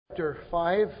Chapter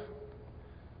 5.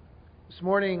 This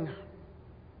morning,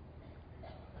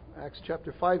 Acts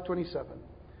chapter 5:27.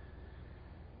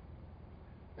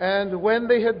 And when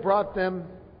they had brought them,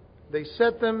 they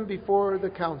set them before the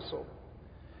council.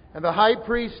 And the high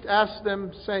priest asked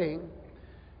them, saying,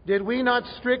 Did we not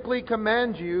strictly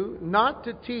command you not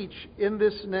to teach in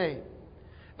this name?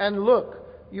 And look,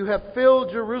 you have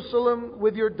filled Jerusalem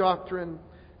with your doctrine,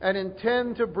 and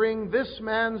intend to bring this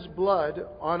man's blood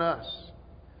on us.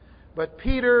 But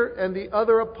Peter and the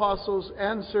other apostles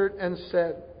answered and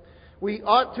said, We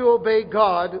ought to obey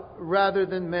God rather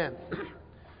than men.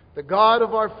 The God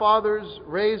of our fathers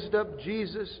raised up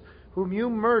Jesus, whom you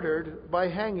murdered by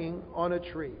hanging on a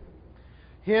tree.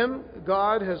 Him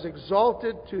God has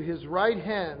exalted to His right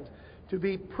hand to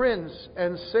be Prince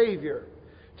and Savior,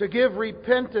 to give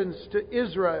repentance to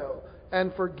Israel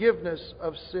and forgiveness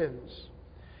of sins.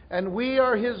 And we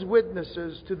are His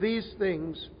witnesses to these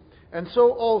things, and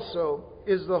so also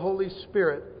is the Holy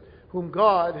Spirit, whom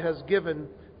God has given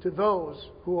to those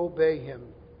who obey Him.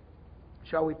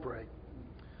 Shall we pray?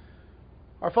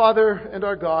 Our Father and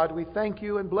our God, we thank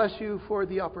You and bless You for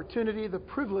the opportunity, the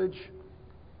privilege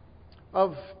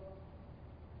of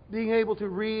being able to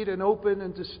read and open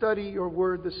and to study Your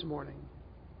Word this morning.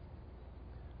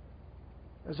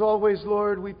 As always,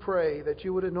 Lord, we pray that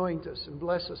You would anoint us and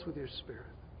bless us with Your Spirit.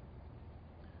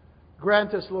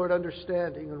 Grant us, Lord,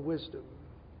 understanding and wisdom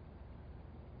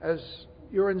as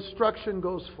Your instruction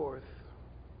goes forth.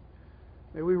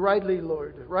 May we rightly,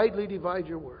 Lord, rightly divide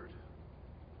Your word,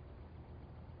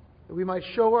 that we might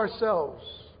show ourselves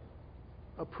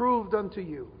approved unto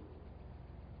You,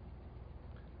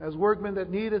 as workmen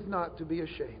that needeth not to be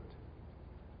ashamed.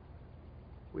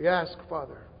 We ask,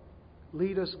 Father,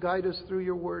 lead us, guide us through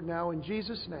Your word now in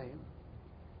Jesus' name.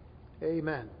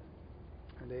 Amen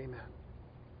and amen.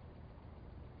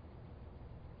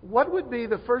 What would be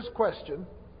the first question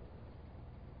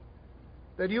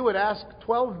that you would ask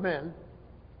 12 men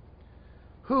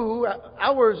who,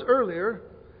 hours earlier,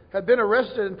 had been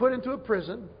arrested and put into a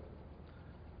prison,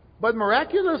 but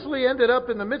miraculously ended up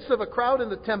in the midst of a crowd in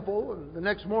the temple the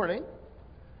next morning,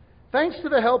 thanks to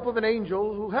the help of an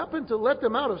angel who happened to let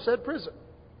them out of said prison?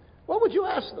 What would you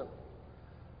ask them?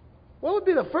 What would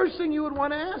be the first thing you would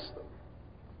want to ask them?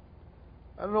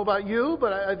 I don't know about you,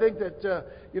 but I think that,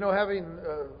 having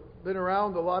been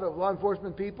around a lot of law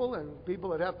enforcement people and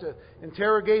people that have to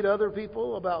interrogate other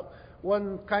people about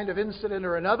one kind of incident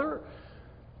or another,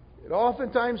 it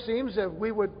oftentimes seems that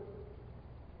we would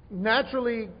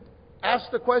naturally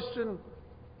ask the question,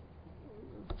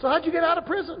 so how'd you get out of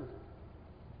prison?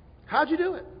 How'd you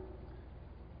do it?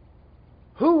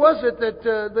 Who was it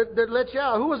that let you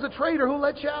out? Who was the traitor who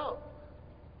let you out?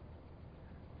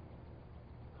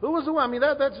 Who was the one? I mean,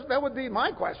 that would be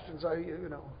my questions.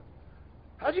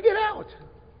 How'd you get out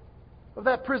of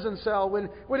that prison cell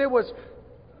when it was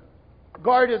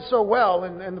guarded so well,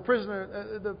 and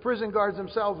the prison guards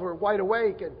themselves were wide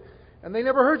awake, and they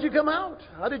never heard you come out?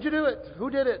 How did you do it? Who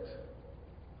did it?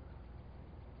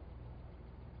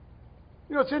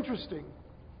 It's interesting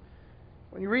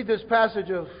when you read this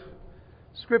passage of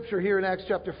Scripture here in Acts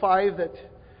chapter 5 that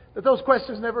those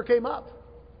questions never came up.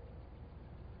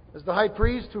 As the high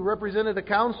priest who represented the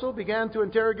council began to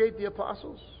interrogate the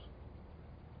apostles,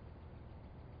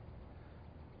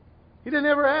 he didn't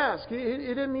ever ask. He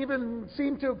didn't even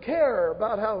seem to care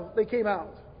about how they came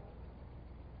out.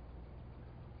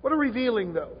 What a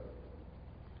revealing, though.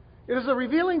 It is a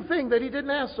revealing thing that he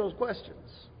didn't ask those questions.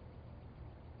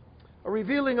 A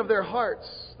revealing of their hearts,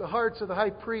 the hearts of the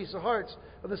high priest, the hearts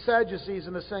of the Sadducees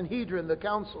and the Sanhedrin, the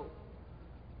council,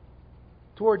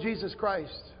 toward Jesus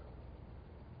Christ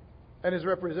and His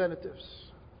representatives.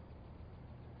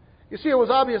 You see, it was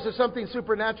obvious that something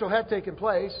supernatural had taken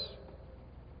place.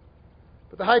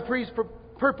 But the high priest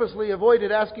purposely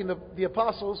avoided asking the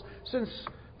apostles, since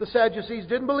the Sadducees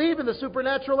didn't believe in the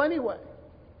supernatural anyway.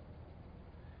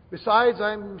 Besides,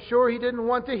 I'm sure he didn't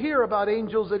want to hear about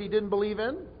angels that he didn't believe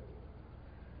in.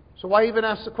 So why even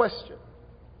ask the question?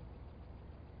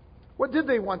 What did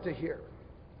they want to hear?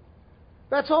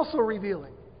 That's also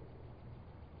revealing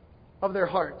of their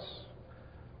hearts.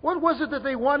 What was it that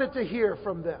they wanted to hear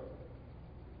from them?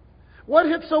 What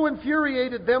had so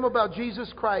infuriated them about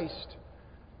Jesus Christ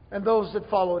and those that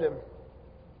followed Him?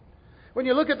 When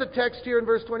you look at the text here in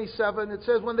verse 27, it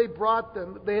says when they had brought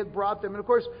them. And of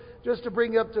course, just to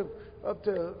bring you up to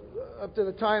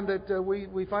the time that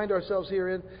we find ourselves here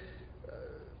in,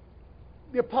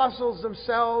 the apostles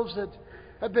themselves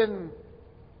had been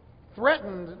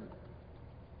threatened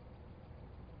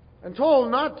and told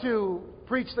not to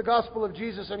preach the gospel of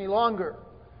Jesus any longer,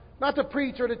 not to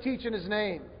preach or to teach in His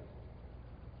name.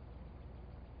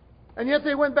 And yet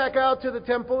they went back out to the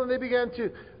temple and they began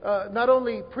to not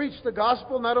only preach the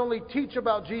gospel, not only teach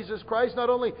about Jesus Christ, not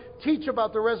only teach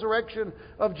about the resurrection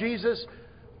of Jesus,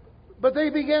 but they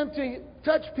began to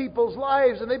touch people's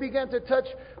lives and they began to touch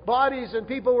bodies, and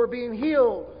people were being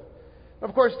healed.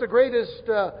 Of course, the greatest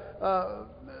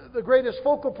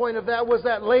focal point of that was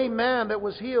that lame man that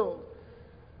was healed.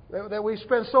 That we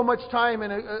spent so much time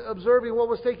in observing what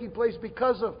was taking place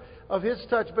because of his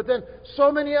touch. But then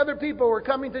so many other people were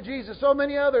coming to Jesus. So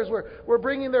many others were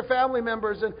bringing their family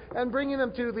members and bringing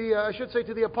them to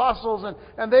the apostles.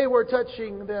 And they were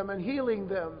touching them and healing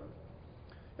them.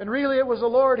 And really it was the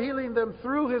Lord healing them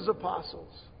through His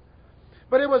apostles.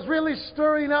 But it was really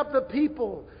stirring up the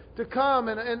people to come.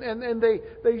 And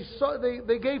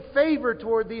they gave favor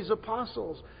toward these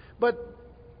apostles. But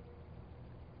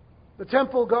the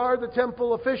temple guard, the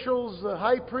temple officials, the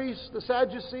high priests, the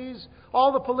Sadducees,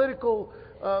 all the political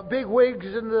bigwigs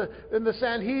in the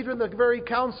Sanhedrin, the very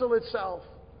council itself,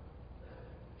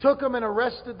 took them and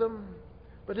arrested them,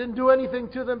 but didn't do anything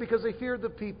to them because they feared the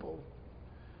people.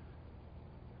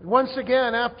 And once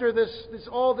again, after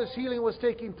all this healing was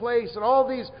taking place and all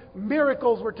these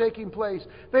miracles were taking place,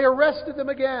 they arrested them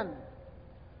again.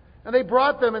 And they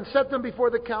brought them and set them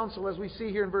before the council, as we see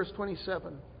here in verse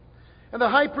 27. And the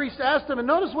high priest asked them, and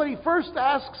notice what he first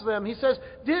asks them. He says,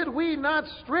 "Did we not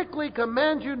strictly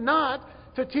command you not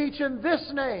to teach in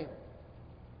this name?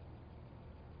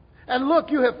 And look,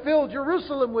 you have filled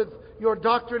Jerusalem with your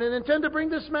doctrine and intend to bring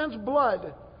this man's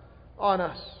blood on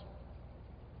us."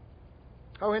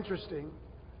 How interesting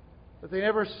that they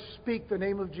never speak the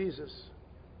name of Jesus.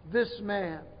 This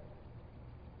man.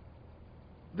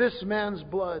 This man's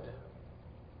blood.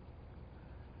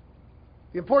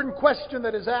 The important question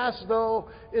that is asked, though,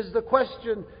 is the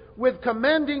question, with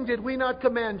commanding did we not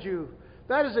command you?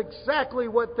 That is exactly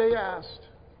what they asked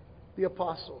the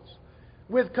apostles.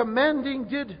 With commanding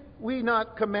did we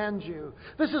not command you?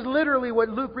 This is literally what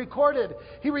Luke recorded.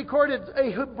 He recorded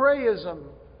a Hebraism,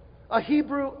 a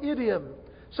Hebrew idiom,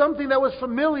 something that was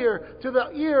familiar to the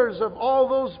ears of all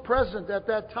those present at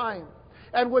that time,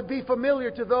 and would be familiar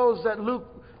to those that Luke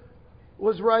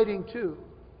was writing to.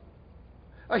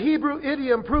 A Hebrew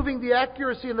idiom proving the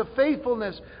accuracy and the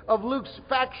faithfulness of Luke's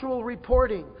factual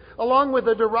reporting, along with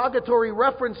the derogatory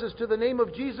references to the name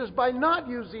of Jesus by not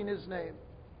using His name.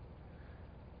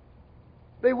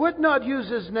 They would not use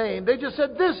His name. They just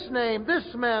said, "This name,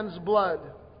 this man's blood."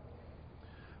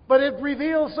 But it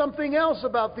reveals something else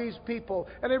about these people.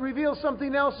 And it reveals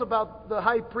something else about the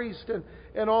high priest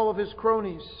and all of his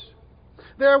cronies.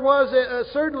 There was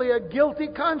certainly a guilty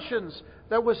conscience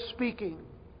that was speaking.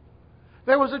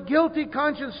 There was a guilty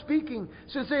conscience speaking,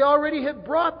 since they already had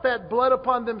brought that blood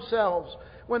upon themselves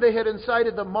when they had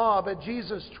incited the mob at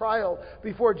Jesus' trial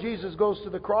before Jesus goes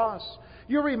to the cross.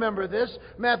 You remember this,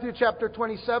 Matthew chapter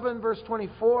 27, verse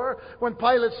 24, when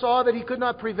Pilate saw that he could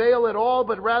not prevail at all,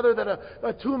 but rather that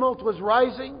a tumult was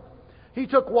rising. He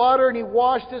took water and he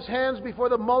washed his hands before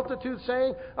the multitude,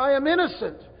 saying, "I am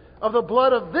innocent of the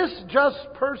blood of this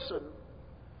just person."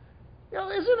 You know,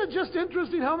 isn't it just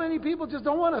interesting how many people just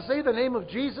don't want to say the name of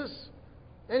Jesus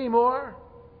anymore?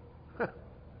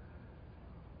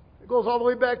 It goes all the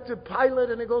way back to Pilate,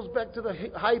 and it goes back to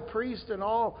the high priest and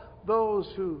all those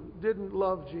who didn't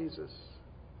love Jesus.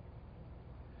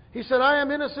 He said, "I am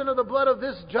innocent of the blood of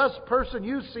this just person.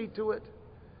 You see to it."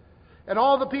 And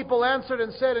all the people answered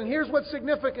and said, and here's what's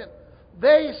significant,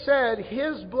 they said,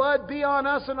 "His blood be on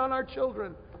us and on our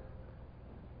children."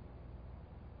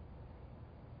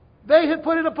 They had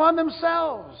put it upon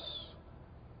themselves.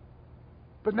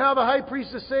 But now the high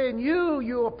priest is saying,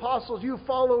 you apostles, you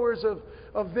followers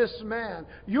of this man,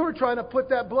 you're trying to put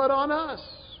that blood on us.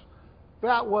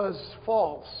 That was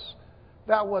false.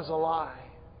 That was a lie,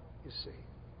 you see.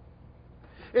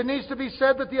 It needs to be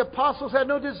said that the apostles had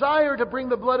no desire to bring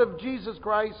the blood of Jesus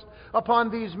Christ upon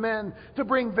these men, to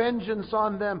bring vengeance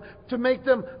on them, to make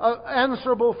them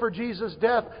answerable for Jesus'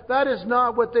 death. That is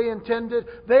not what they intended.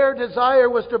 Their desire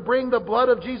was to bring the blood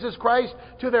of Jesus Christ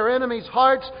to their enemies'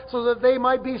 hearts so that they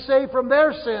might be saved from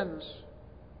their sins.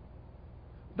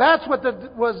 That's what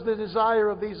was the desire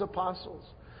of these apostles.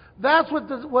 That's what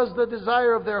was the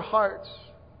desire of their hearts.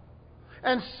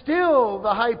 And still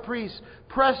the high priest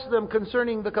pressed them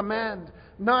concerning the command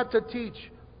not to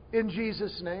teach in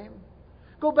Jesus' name.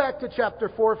 Go back to chapter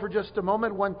 4 for just a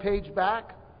moment, one page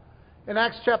back. In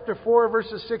Acts chapter 4,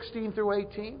 verses 16 through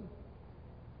 18.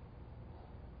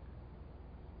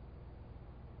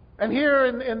 And here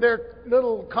in their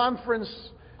little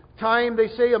conference time, they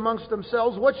say amongst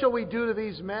themselves, "What shall we do to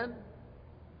these men?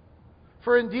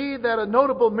 For indeed that a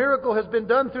notable miracle has been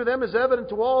done through them is evident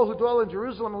to all who dwell in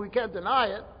Jerusalem, and we can't deny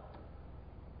it."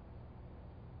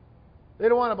 They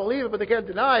don't want to believe it, but they can't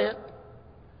deny it.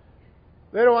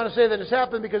 They don't want to say that it's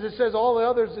happened because it says all the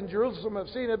others in Jerusalem have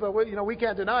seen it, but we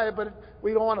can't deny it, but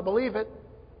we don't want to believe it.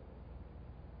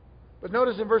 But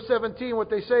notice in verse 17 what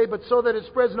they say, but so that it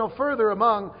spreads no further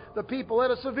among the people,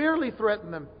 let us severely threaten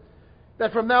them,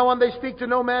 that from now on they speak to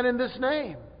no man in this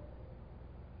name.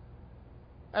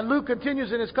 And Luke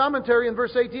continues in his commentary in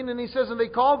verse 18, and he says, and they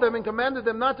called them and commanded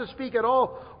them not to speak at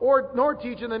all, nor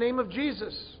teach in the name of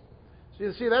Jesus. So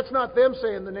you see, that's not them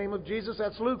saying the name of Jesus,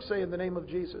 that's Luke saying the name of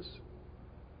Jesus.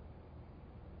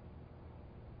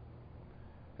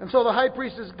 And so the high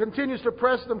priest continues to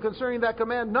press them concerning that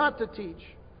command not to teach.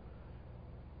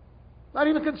 Not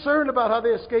even concerned about how they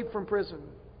escaped from prison.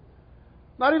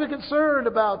 Not even concerned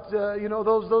about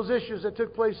those issues that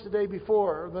took place the day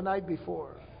before or the night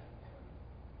before.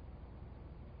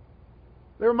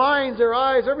 Their minds, their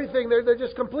eyes, everything, they're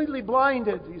just completely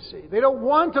blinded, you see. They don't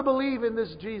want to believe in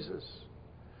this Jesus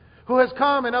who has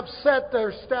come and upset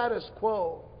their status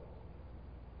quo,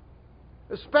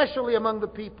 especially among the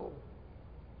people.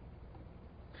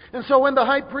 And so when the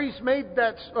high priest made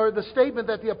the statement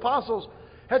that the apostles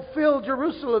had filled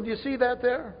Jerusalem, do you see that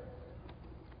there?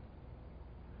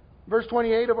 Verse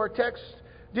 28 of our text.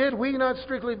 Did we not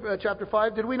strictly, chapter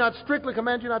 5, did we not strictly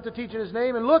command you not to teach in His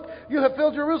name? And look, you have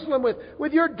filled Jerusalem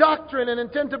with your doctrine and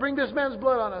intend to bring this man's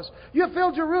blood on us. You have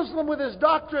filled Jerusalem with His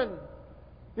doctrine.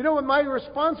 You know what my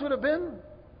response would have been?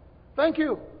 Thank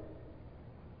you.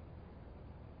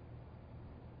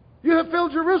 You have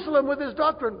filled Jerusalem with His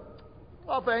doctrine.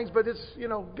 Well, thanks, but it's,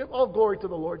 give all glory to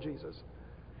the Lord Jesus.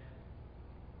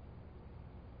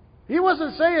 He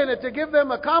wasn't saying it to give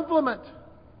them a compliment.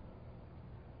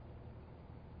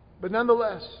 But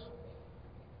nonetheless,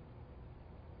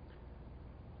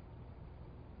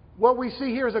 what we see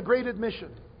here is a great admission.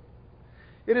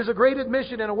 It is a great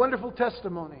admission and a wonderful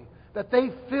testimony that they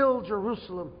filled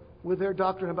Jerusalem with their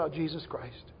doctrine about Jesus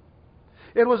Christ.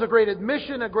 It was a great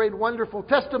admission, a great wonderful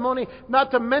testimony,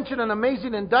 not to mention an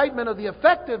amazing indictment of the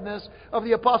effectiveness of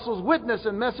the apostles' witness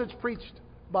and message preached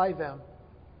by them.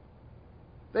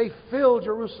 They filled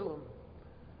Jerusalem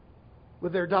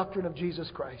with their doctrine of Jesus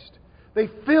Christ. They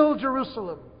filled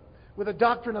Jerusalem with the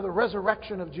doctrine of the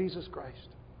resurrection of Jesus Christ.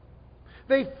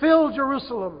 They filled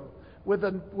Jerusalem with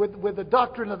the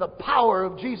doctrine of the power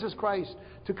of Jesus Christ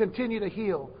to continue to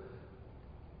heal,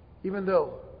 even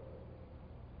though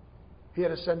He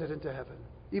had ascended into heaven,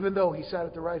 even though He sat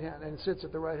at the right hand and sits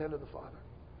at the right hand of the Father.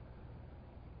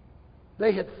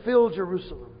 They had filled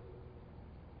Jerusalem.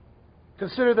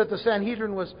 Consider that the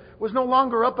Sanhedrin was no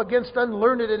longer up against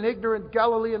unlearned and ignorant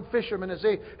Galilean fishermen as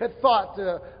they had thought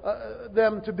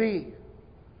them to be.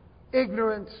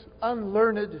 Ignorant,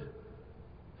 unlearned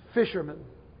fishermen.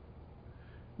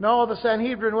 No, the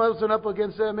Sanhedrin wasn't up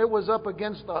against them. It was up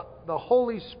against the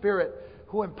Holy Spirit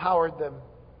who empowered them.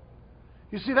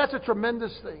 You see, that's a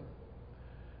tremendous thing.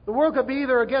 The world could be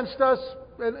either against us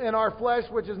in our flesh,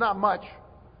 which is not much,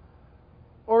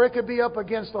 or it could be up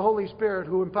against the Holy Spirit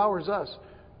who empowers us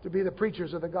to be the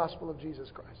preachers of the gospel of Jesus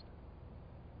Christ.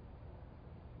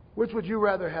 Which would you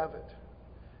rather have it?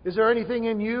 Is there anything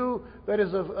in you that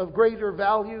is of greater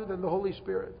value than the Holy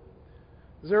Spirit?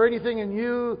 Is there anything in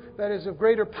you that is of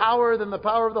greater power than the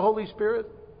power of the Holy Spirit?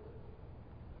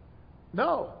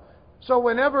 No. So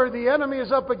whenever the enemy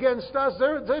is up against us,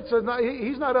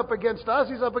 he's not up against us,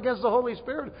 he's up against the Holy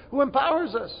Spirit who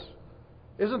empowers us.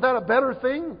 Isn't that a better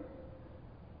thing?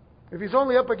 If he's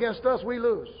only up against us, we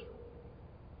lose.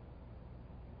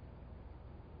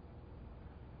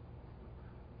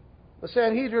 The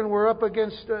Sanhedrin were up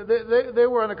against, they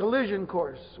were on a collision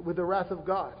course with the wrath of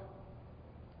God.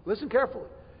 Listen carefully.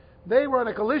 They were on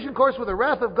a collision course with the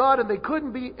wrath of God, and they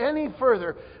couldn't be any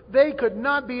further. They could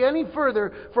not be any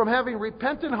further from having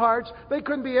repentant hearts. They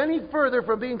couldn't be any further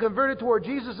from being converted toward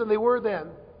Jesus than they were then,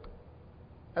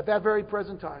 at that very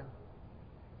present time.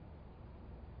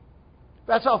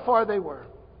 That's how far they were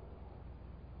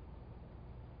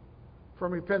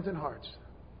from repentant hearts.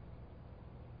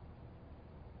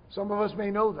 Some of us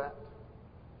may know that.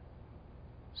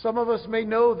 Some of us may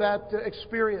know that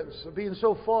experience of being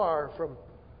so far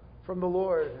from the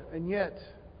Lord, and yet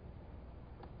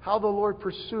how the Lord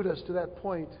pursued us to that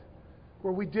point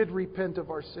where we did repent of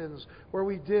our sins, where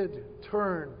we did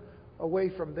turn away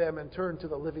from them and turn to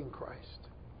the living Christ.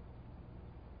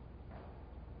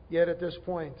 Yet at this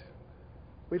point,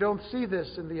 we don't see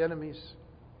this in the enemies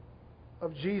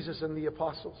of Jesus and the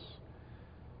apostles.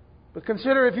 But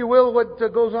consider, if you will, what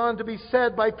goes on to be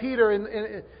said by Peter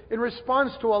in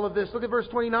response to all of this. Look at verse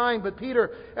 29. But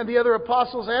Peter and the other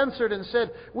apostles answered and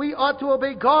said, "We ought to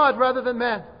obey God rather than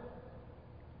men."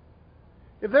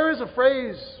 If there is a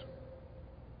phrase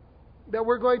that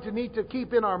we're going to need to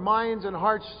keep in our minds and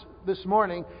hearts this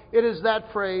morning, it is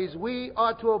that phrase, we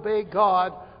ought to obey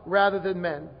God rather than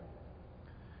men.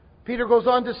 Peter goes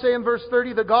on to say in verse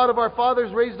 30, the God of our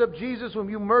fathers raised up Jesus, whom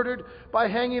you murdered by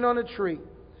hanging on a tree.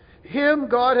 Him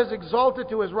God has exalted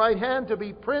to His right hand to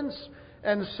be Prince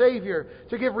and Savior,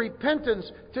 to give repentance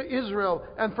to Israel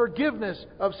and forgiveness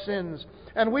of sins.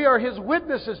 And we are His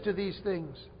witnesses to these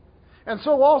things. And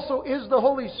so also is the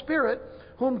Holy Spirit,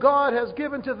 whom God has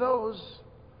given to those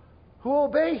who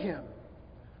obey Him.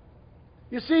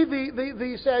 You see,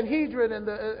 the Sanhedrin and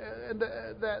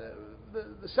the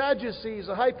Sadducees,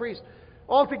 the high priest,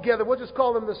 all together, we'll just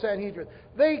call them the Sanhedrin.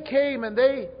 They came and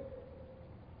they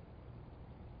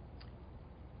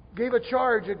gave a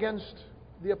charge against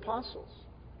the apostles.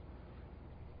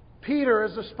 Peter,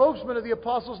 as the spokesman of the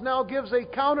apostles, now gives a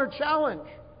counter challenge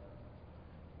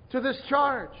to this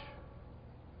charge.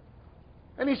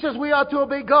 And he says we ought to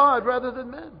obey God rather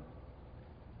than men.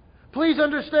 Please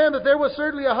understand that there was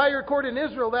certainly a higher court in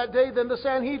Israel that day than the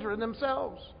Sanhedrin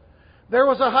themselves. There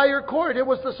was a higher court. It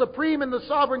was the supreme and the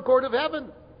sovereign court of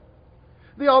heaven.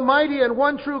 The Almighty and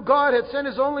one true God had sent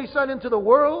His only Son into the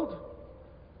world.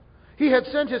 He had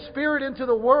sent His Spirit into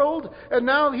the world, and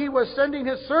now He was sending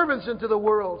His servants into the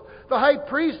world. The high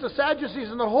priest, the Sadducees,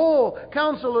 and the whole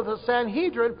council of the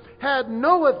Sanhedrin had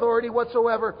no authority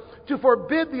whatsoever to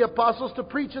forbid the apostles to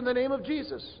preach in the name of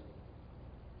Jesus.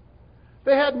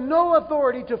 They had no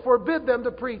authority to forbid them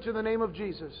to preach in the name of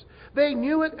Jesus. They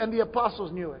knew it, and the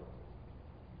apostles knew it.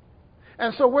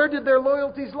 And so where did their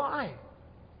loyalties lie?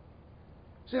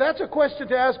 See, that's a question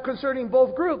to ask concerning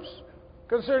both groups.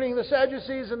 Concerning the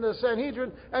Sadducees and the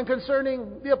Sanhedrin, and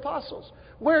concerning the apostles.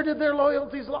 Where did their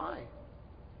loyalties lie?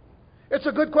 It's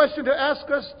a good question to ask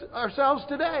ourselves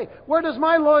today. Where does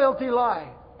my loyalty lie?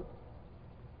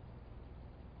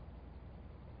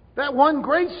 That one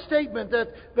great statement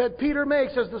that Peter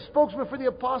makes as the spokesman for the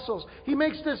apostles, he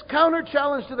makes this counter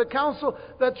challenge to the council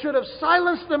that should have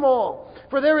silenced them all.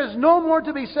 For there is no more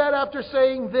to be said after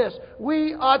saying this: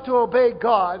 we ought to obey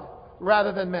God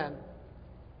rather than men.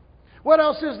 What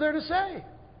else is there to say?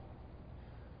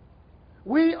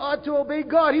 We ought to obey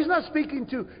God. He's not speaking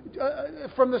to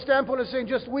from the standpoint of saying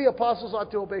just we apostles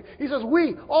ought to obey. He says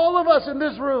we, all of us in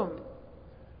this room,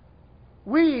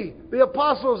 we, the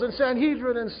apostles and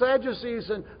Sanhedrin and Sadducees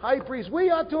and high priests,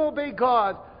 we ought to obey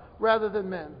God rather than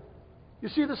men. You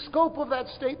see the scope of that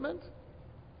statement?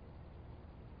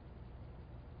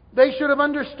 They should have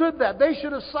understood that. They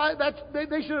should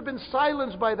have been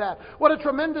silenced by that. What a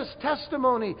tremendous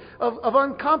testimony of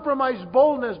uncompromised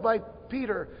boldness by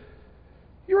Peter.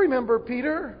 You remember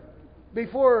Peter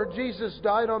before Jesus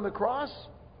died on the cross?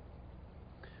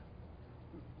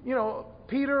 You know,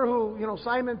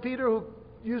 Simon Peter, who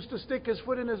used to stick his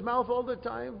foot in his mouth all the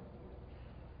time.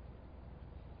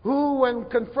 Who, when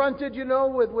confronted,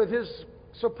 with his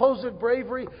supposed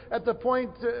bravery at the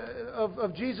point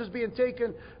of Jesus being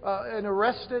taken and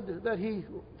arrested, that he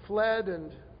fled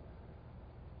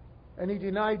and he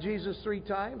denied Jesus 3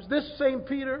 times. This same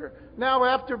Peter, now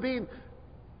after being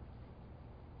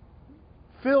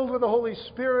filled with the Holy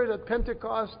Spirit at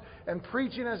Pentecost and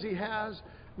preaching as he has,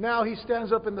 now he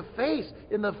stands up in the face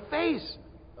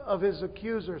of his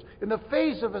accusers, in the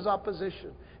face of his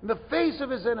opposition, in the face of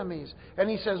his enemies, and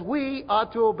he says, we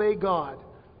ought to obey God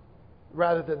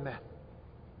rather than men.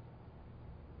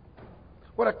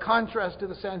 What a contrast to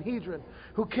the Sanhedrin,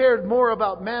 who cared more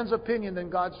about man's opinion than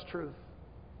God's truth.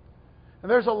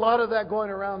 And there's a lot of that going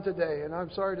around today, and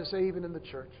I'm sorry to say even in the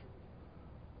church.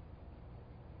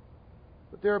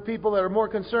 But there are people that are more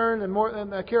concerned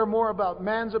and that care more about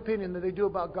man's opinion than they do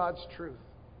about God's truth.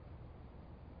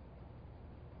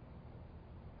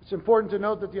 It's important to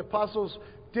note that the apostles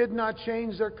did not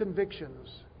change their convictions.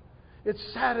 It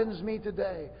saddens me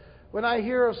today when I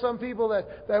hear of some people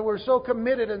that were so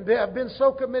committed and they have been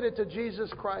so committed to Jesus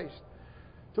Christ,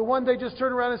 to one day just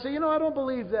turn around and say, I don't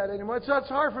believe that anymore. It's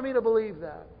hard for me to believe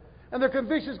that. And their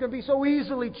convictions can be so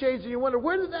easily changed, and you wonder,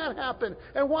 where did that happen?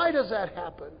 And why does that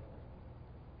happen?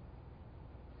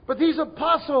 But these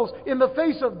apostles, in the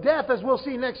face of death, as we'll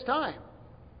see next time,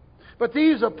 but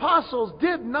these apostles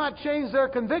did not change their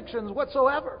convictions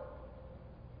whatsoever.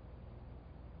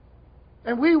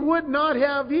 And we would not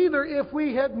have either if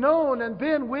we had known and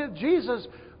been with Jesus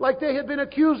like they had been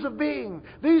accused of being.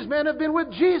 These men have been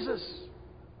with Jesus.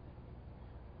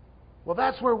 Well,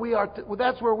 that's where we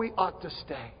ought to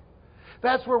stay.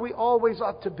 That's where we always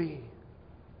ought to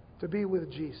be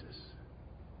with Jesus.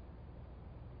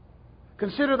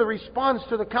 Consider the response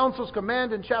to the council's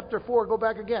command in chapter 4. Go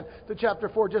back again to chapter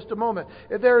 4 just a moment.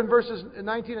 There in verses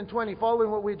 19 and 20,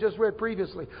 following what we just read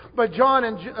previously. But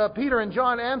Peter and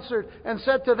John answered and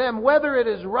said to them, whether it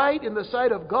is right in the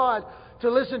sight of God to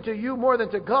listen to you more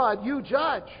than to God, you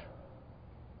judge.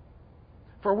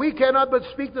 For we cannot but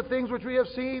speak the things which we have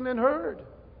seen and heard.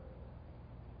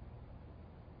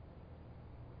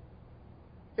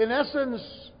 In essence,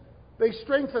 they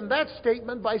strengthen that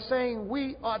statement by saying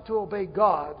we ought to obey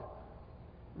God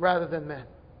rather than men.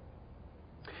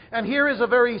 And here is a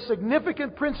very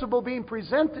significant principle being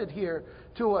presented here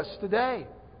to us today.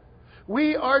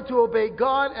 We are to obey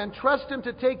God and trust Him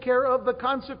to take care of the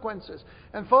consequences.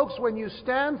 And folks, when you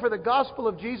stand for the gospel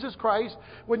of Jesus Christ,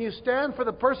 when you stand for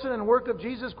the person and work of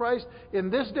Jesus Christ in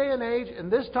this day and age, in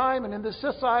this time and in this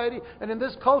society and in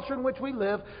this culture in which we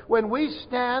live, when we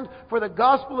stand for the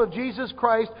gospel of Jesus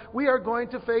Christ, we are going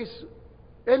to face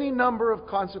any number of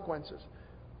consequences.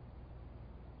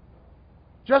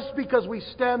 Just because we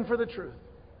stand for the truth.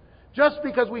 Just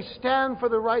because we stand for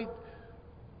the right.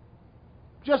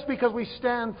 Just because we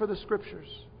stand for the Scriptures.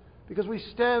 Because we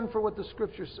stand for what the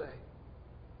Scriptures say.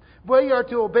 We are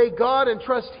to obey God and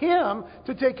trust Him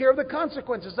to take care of the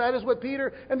consequences. That is what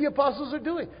Peter and the apostles are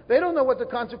doing. They don't know what the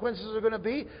consequences are going to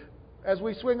be as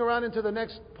we swing around into the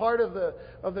next part of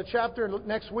the chapter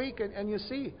next week, and you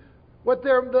see what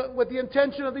the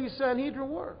intention of these Sanhedrin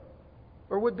were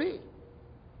or would be.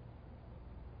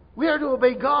 We are to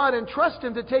obey God and trust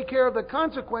Him to take care of the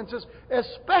consequences,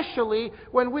 especially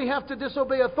when we have to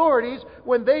disobey authorities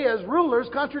when they as rulers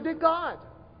contradict God.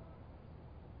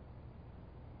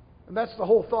 And that's the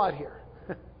whole thought here.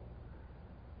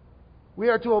 We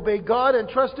are to obey God and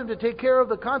trust Him to take care of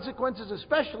the consequences,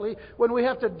 especially when we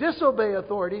have to disobey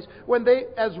authorities when they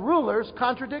as rulers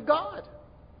contradict God.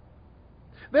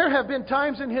 There have been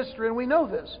times in history, and we know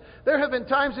this, there have been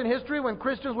times in history when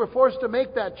Christians were forced to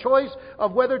make that choice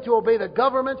of whether to obey the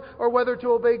government or whether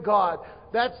to obey God.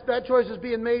 That choice is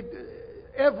being made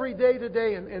every day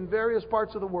today in various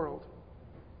parts of the world.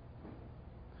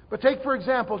 But take, for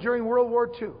example, during World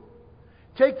War II,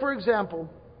 take, for example,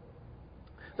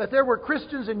 that there were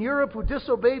Christians in Europe who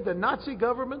disobeyed the Nazi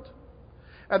government,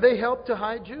 and they helped to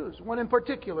hide Jews. One in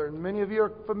particular, and many of you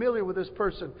are familiar with this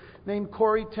person, named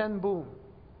Corrie ten Boom.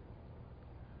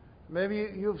 Maybe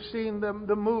you've seen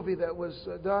the movie that was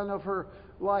done of her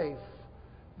life,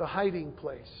 The Hiding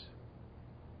Place.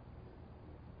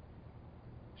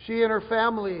 She and her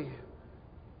family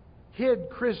hid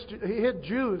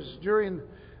Jews during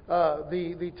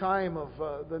the time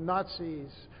of the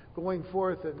Nazis going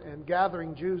forth and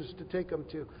gathering Jews to take them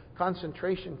to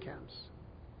concentration camps.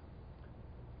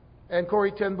 And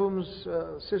Corrie ten Boom's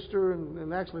sister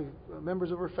and actually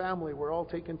members of her family were all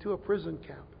taken to a prison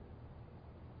camp.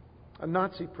 A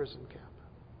Nazi prison camp.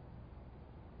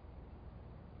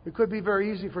 It could be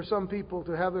very easy for some people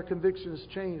to have their convictions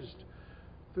changed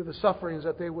through the sufferings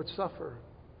that they would suffer.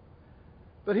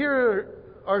 But here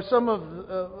are some of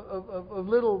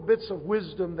little bits of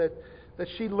wisdom that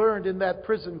she learned in that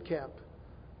prison camp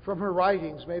from her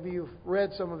writings. Maybe you've read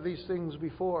some of these things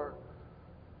before.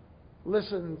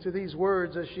 Listen to these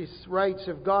words as she writes,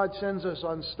 if God sends us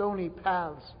on stony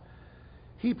paths,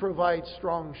 He provides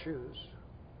strong shoes.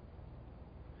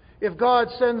 If God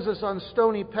sends us on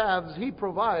stony paths, He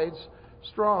provides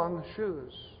strong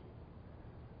shoes.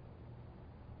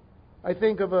 I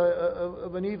think of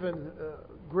an even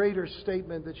greater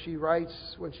statement that she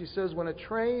writes when she says, when a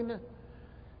train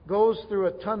goes through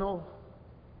a tunnel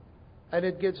and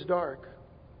it gets dark,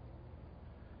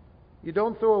 you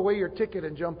don't throw away your ticket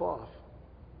and jump off.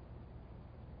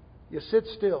 You sit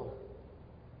still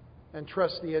and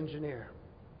trust the engineer.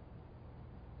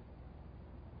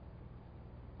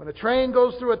 When a train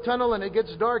goes through a tunnel and it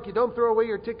gets dark, you don't throw away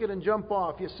your ticket and jump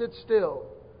off. You sit still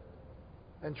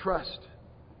and trust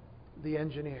the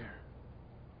engineer.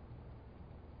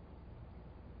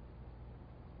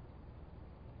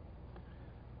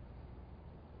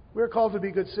 We're called to be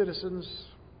good citizens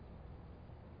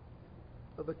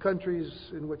of the countries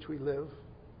in which we live.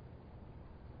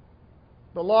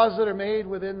 The laws that are made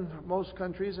within most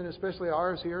countries, and especially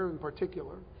ours here in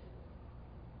particular,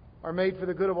 are made for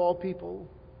the good of all people,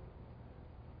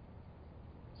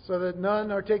 so that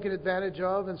none are taken advantage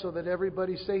of and so that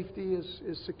everybody's safety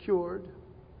is secured.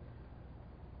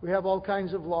 We have all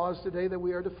kinds of laws today that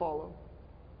we are to follow.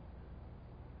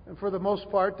 And for the most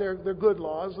part, they're good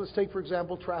laws. Let's take, for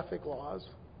example, traffic laws.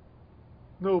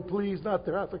 No, please, not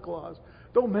traffic laws.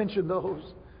 Don't mention those.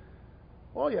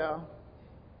 Oh, yeah.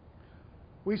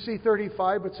 We see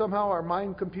 35, but somehow our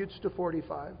mind computes to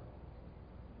 45.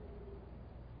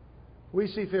 We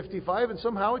see 55, and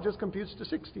somehow it just computes to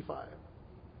 65.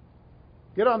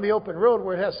 Get on the open road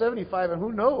where it has 75, and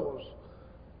who knows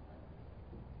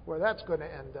where that's going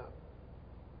to end up.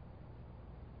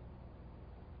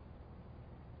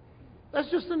 That's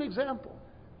just an example.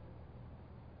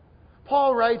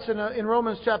 Paul writes in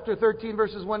Romans chapter 13,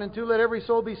 verses 1 and 2, "Let every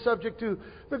soul be subject to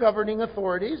the governing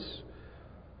authorities.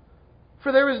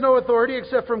 For there is no authority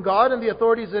except from God, and the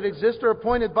authorities that exist are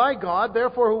appointed by God.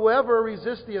 Therefore, whoever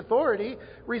resists the authority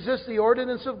resists the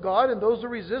ordinance of God, and those who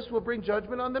resist will bring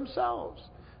judgment on themselves."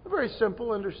 A very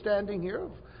simple understanding here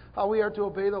of how we are to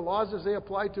obey the laws as they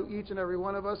apply to each and every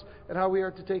one of us, and how we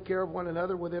are to take care of one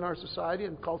another within our society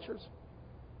and cultures.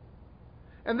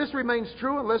 And this remains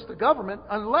true unless the government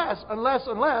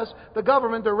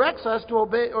directs us to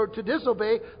obey or to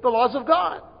disobey the laws of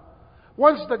God.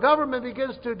 Once the government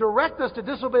begins to direct us to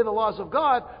disobey the laws of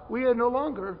God, we are no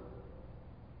longer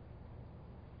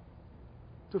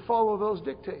to follow those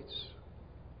dictates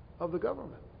of the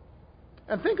government.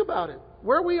 And think about it,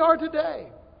 where we are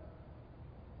today.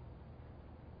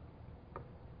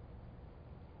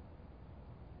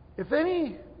 If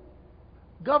any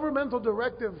governmental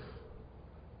directive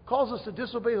calls us to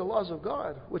disobey the laws of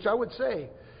God, which I would say,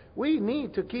 we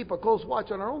need to keep a close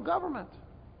watch on our own government.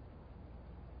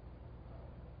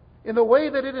 In the way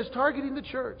that it is targeting the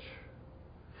church,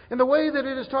 in the way that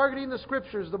it is targeting the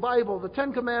Scriptures, the Bible, the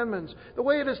Ten Commandments, the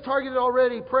way it has targeted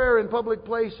already prayer in public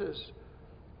places,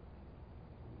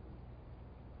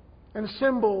 and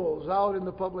symbols out in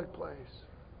the public place.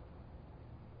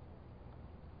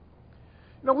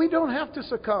 We don't have to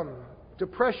succumb to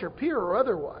pressure, peer or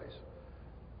otherwise.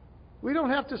 We don't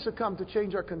have to succumb to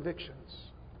change our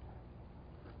convictions.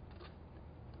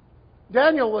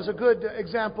 Daniel was a good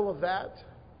example of that.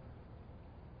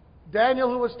 Daniel,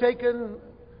 who was taken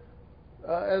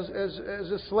as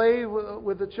a slave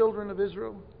with the children of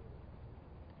Israel.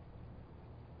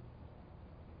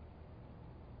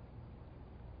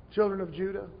 Children of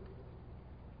Judah.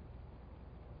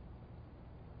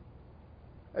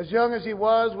 As young as he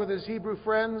was with his Hebrew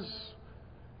friends,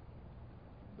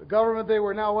 the government they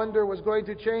were now under was going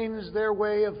to change their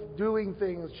way of doing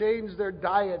things, change their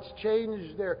diets,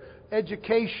 change their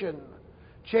education,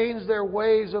 change their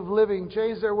ways of living,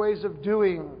 change their ways of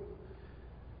doing.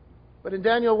 But in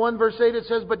Daniel 1 verse 8 it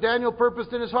says, "But Daniel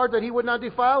purposed in his heart that he would not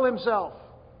defile himself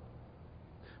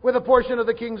with a portion of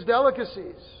the king's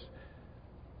delicacies."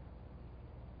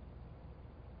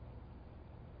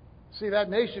 See, that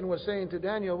nation was saying to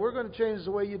Daniel, "We're going to change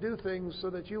the way you do things so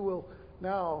that you will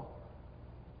now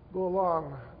go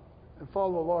along and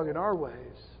follow along in our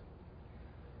ways."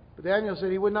 But Daniel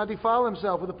said he would not defile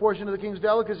himself with a portion of the king's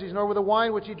delicacies, nor with the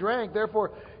wine which he drank.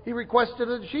 Therefore, he requested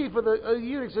of the chief of the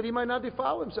eunuchs that he might not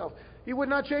defile himself. He would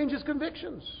not change his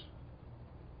convictions.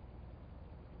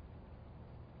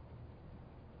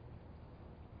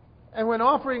 And when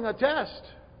offering a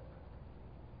test,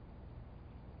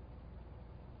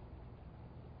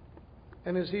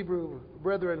 and his Hebrew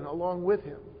brethren along with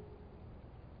him,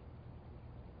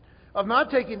 of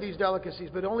not taking these delicacies,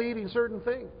 but only eating certain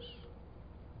things.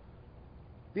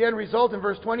 The end result in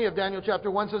verse 20 of Daniel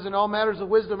chapter 1 says, "In all matters of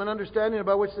wisdom and understanding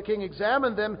about which the king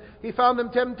examined them, he found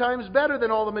them 10 times better than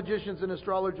all the magicians and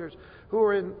astrologers who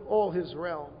were in all his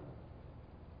realm."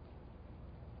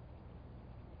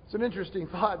 It's an interesting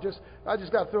thought. I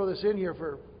just got to throw this in here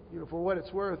for what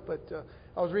it's worth. But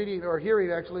I was reading or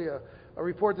hearing actually a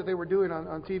report that they were doing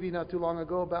on TV not too long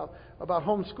ago about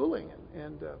homeschooling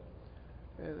and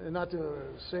not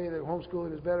to say that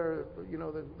homeschooling is better,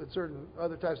 than certain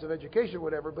other types of education or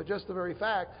whatever, but just the very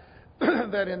fact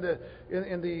that in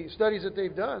the studies that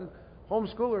they've done,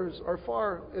 homeschoolers are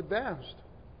far advanced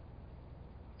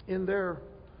in their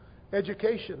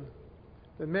education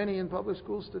than many in public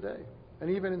schools today,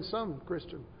 and even in some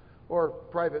Christian or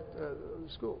private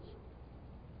schools.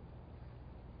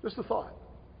 Just a thought.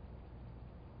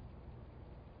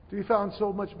 To be found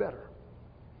so much better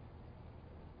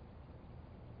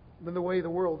than the way the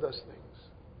world does things.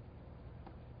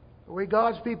 The way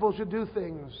God's people should do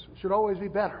things should always be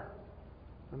better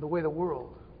than the way the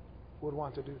world would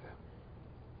want to do them.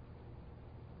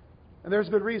 And there's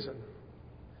good reason.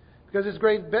 Because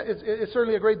it's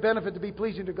certainly a great benefit to be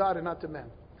pleasing to God and not to men.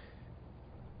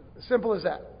 Simple as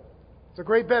that. It's a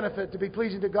great benefit to be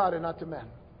pleasing to God and not to men.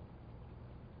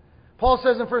 Paul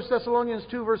says in 1 Thessalonians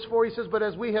 2 verse 4, he says, "But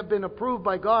as we have been approved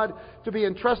by God to be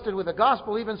entrusted with the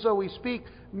gospel, even so we speak,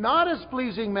 not as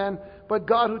pleasing men, but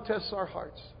God who tests our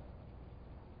hearts."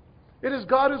 It is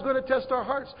God who's going to test our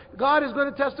hearts. God is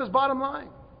going to test us, bottom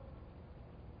line.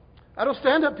 I don't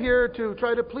stand up here to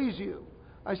try to please you.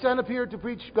 I stand up here to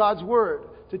preach God's Word,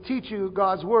 to teach you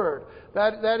God's Word.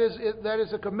 That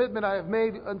is a commitment I have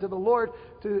made unto the Lord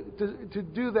to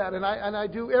do that. And I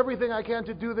do everything I can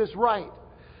to do this right.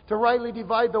 To rightly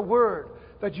divide the Word.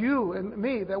 That you and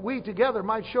me, that we together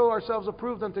might show ourselves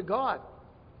approved unto God.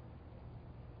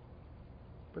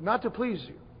 But not to please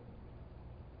you,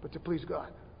 but to please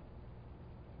God.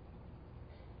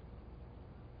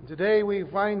 And today we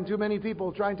find too many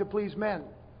people trying to please men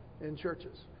in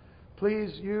churches.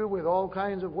 Please you with all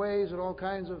kinds of ways and all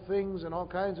kinds of things and all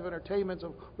kinds of entertainments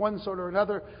of one sort or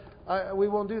another. We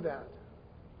won't do that.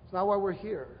 It's not why we're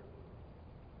here.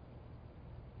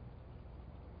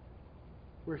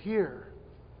 We're here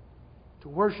to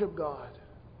worship God.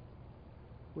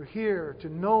 We're here to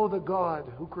know the God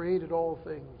who created all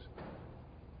things.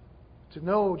 To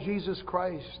know Jesus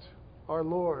Christ, our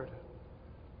Lord,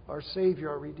 our Savior,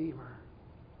 our Redeemer.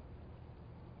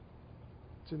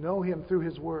 To know Him through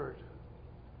His Word.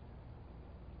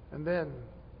 And then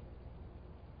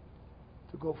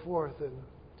to go forth and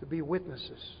to be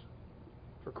witnesses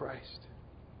for Christ.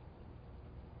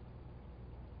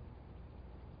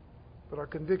 But our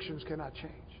convictions cannot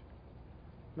change.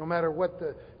 No matter what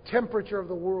the temperature of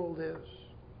the world is.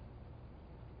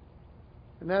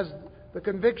 And as the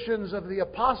convictions of the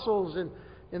apostles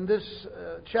in this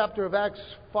chapter of Acts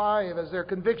 5, as their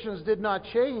convictions did not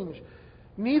change,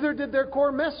 neither did their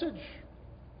core message.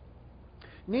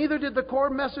 Neither did the core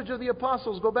message of the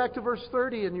apostles. Go back to verse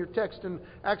 30 in your text in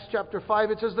Acts chapter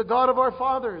 5. It says, "The God of our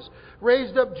fathers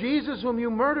raised up Jesus, whom you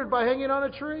murdered by hanging on a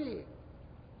tree."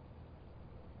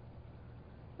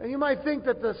 And you might think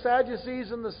that the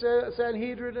Sadducees and the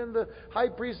Sanhedrin and the high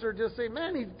priests are just saying,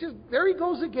 man, there he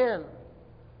goes again.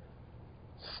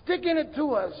 Sticking it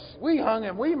to us. We hung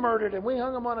him. We murdered him. We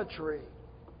hung him on a tree.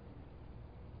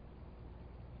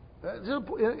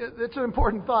 It's an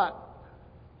important thought.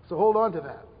 So hold on to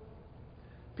that.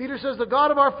 Peter says, "The God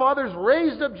of our fathers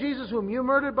raised up Jesus, whom you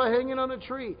murdered by hanging on a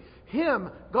tree. Him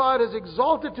God has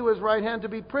exalted to His right hand to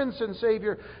be Prince and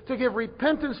Savior, to give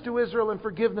repentance to Israel and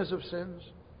forgiveness of sins.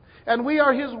 And we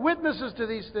are His witnesses to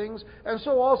these things, and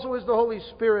so also is the Holy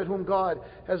Spirit, whom God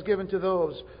has given to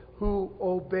those who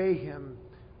obey Him."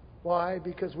 Why?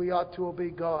 Because we ought to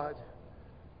obey God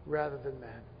rather than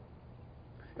man.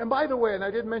 And by the way, and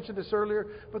I did mention this earlier,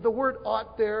 but the word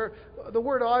ought there, the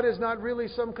word ought is not really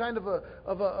some kind of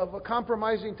a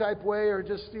compromising type way, or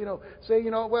just, say,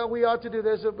 well, we ought to do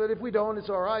this, but if we don't, it's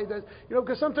all right.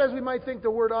 Because sometimes we might think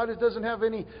the word ought doesn't have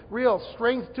any real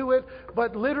strength to it,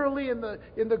 but literally in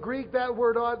the Greek, that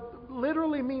word ought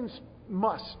literally means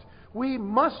must. We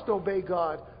must obey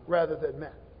God rather than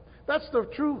men. That's the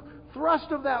true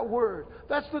thrust of that word.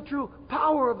 That's the true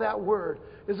power of that word,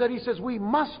 is that he says we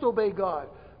must obey God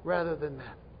rather than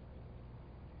men.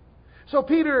 So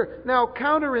Peter now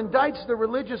counter-indicts the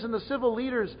religious and the civil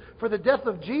leaders for the death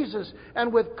of Jesus,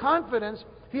 and with confidence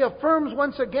he affirms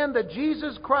once again that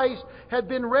Jesus Christ had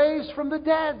been raised from the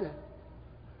dead.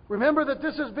 Remember that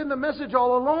this has been the message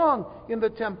all along in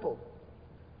the temple.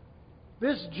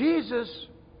 This Jesus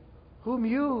whom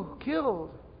you killed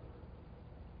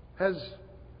has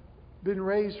been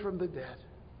raised from the dead.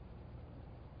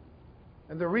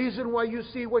 And the reason why you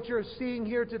see what you're seeing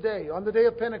here today, on the day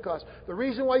of Pentecost, the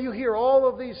reason why you hear all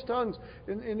of these tongues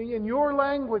in your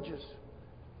languages,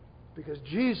 because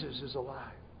Jesus is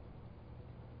alive.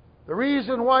 The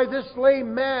reason why this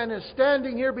lame man is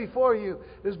standing here before you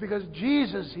is because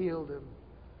Jesus healed him.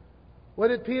 What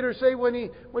did Peter say when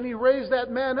he raised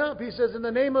that man up? He says, "In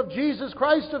the name of Jesus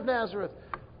Christ of Nazareth,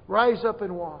 rise up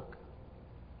and walk."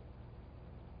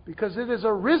 Because it is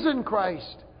a risen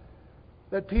Christ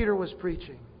that Peter was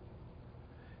preaching.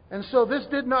 And so this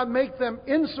did not make them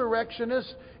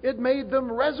insurrectionists, it made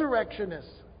them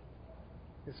resurrectionists.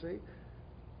 You see?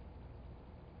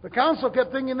 The council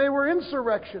kept thinking they were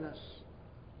insurrectionists.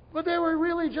 But they were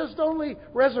really just only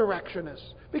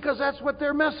resurrectionists, because that's what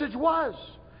their message was.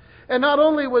 And not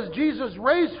only was Jesus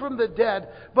raised from the dead,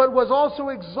 but was also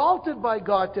exalted by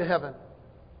God to heaven.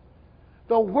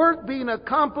 The work being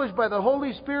accomplished by the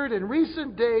Holy Spirit in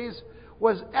recent days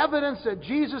was evidence that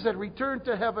Jesus had returned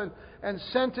to heaven and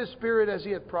sent His Spirit as He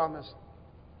had promised.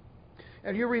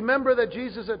 And you remember that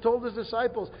Jesus had told His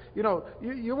disciples,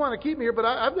 you want to keep me here, but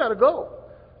I've got to go.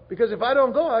 Because if I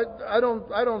don't go, I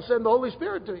don't send the Holy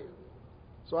Spirit to you.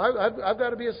 So I've got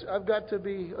to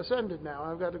be ascended now.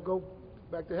 I've got to go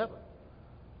back to heaven.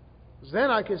 Because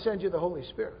then I can send you the Holy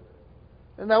Spirit.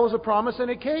 And that was a promise, and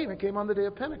it came. It came on the day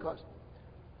of Pentecost.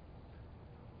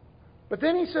 But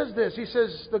then he says this. He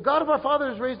says, "The God of our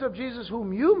fathers raised up Jesus,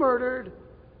 whom you murdered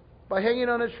by hanging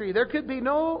on a tree." There could be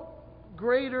no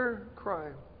greater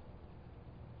crime.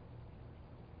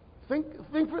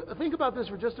 Think about this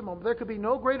for just a moment. There could be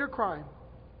no greater crime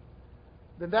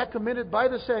than that committed by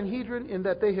the Sanhedrin, in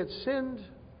that they had sinned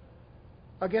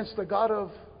against the God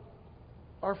of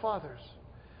our fathers.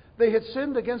 They had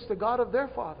sinned against the God of their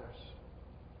fathers.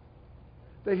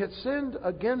 They had sinned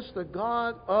against the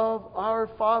God of our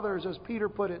fathers, as Peter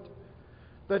put it,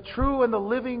 the true and the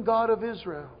living God of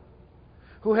Israel,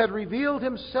 who had revealed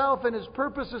Himself and His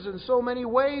purposes in so many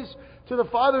ways to the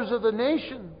fathers of the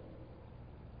nation.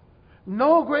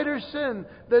 No greater sin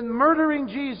than murdering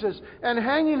Jesus and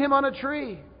hanging Him on a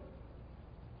tree.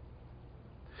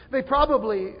 They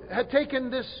probably had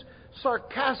taken this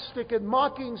sarcastic and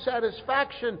mocking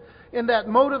satisfaction in that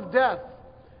mode of death.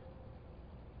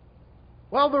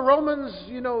 Well, the Romans,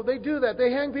 they do that.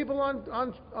 They hang people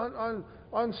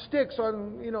on sticks,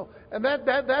 and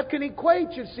that can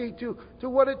equate, you see, to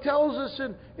what it tells us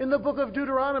in the book of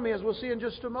Deuteronomy, as we'll see in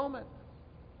just a moment.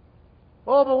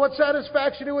 Oh, but what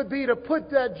satisfaction it would be to put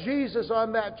that Jesus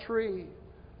on that tree.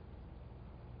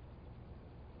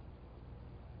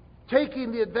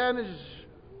 Taking the advantage,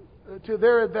 to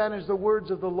their advantage, the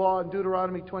words of the law in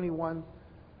Deuteronomy 21,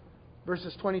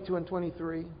 verses 22 and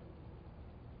 23.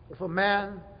 If a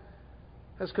man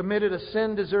has committed a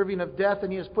sin deserving of death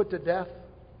and he is put to death,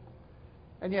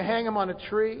 and you hang him on a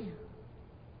tree,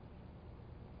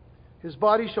 his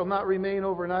body shall not remain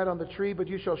overnight on the tree, but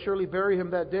you shall surely bury him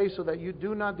that day, so that you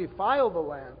do not defile the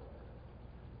land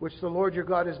which the Lord your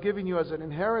God is giving you as an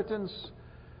inheritance.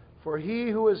 For he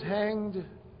who is hanged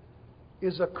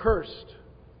is accursed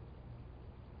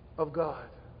of God.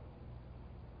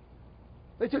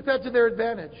 They took that to their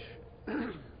advantage.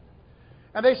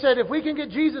 And they said, if we can get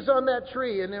Jesus on that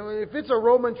tree, and if it's a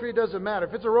Roman tree, it doesn't matter.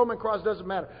 If it's a Roman cross, it doesn't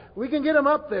matter. We can get him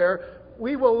up there.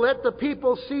 We will let the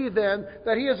people see then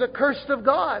that he is accursed of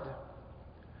God.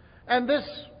 And this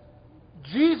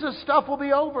Jesus stuff will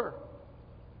be over.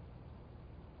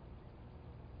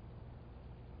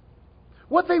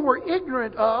 What they were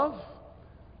ignorant of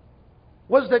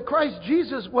was that Christ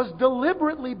Jesus was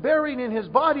deliberately bearing in His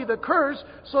body the curse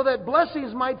so that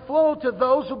blessings might flow to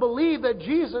those who believe that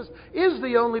Jesus is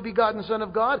the only begotten Son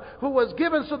of God, who was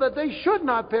given so that they should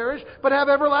not perish but have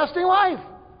everlasting life.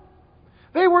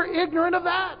 They were ignorant of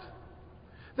that.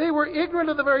 They were ignorant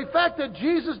of the very fact that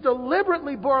Jesus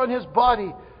deliberately bore on His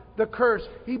body the curse.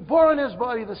 He bore on His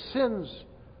body the sins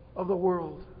of the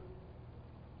world.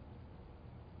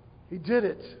 He did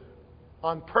it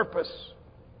on purpose.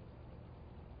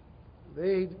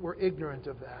 They were ignorant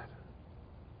of that.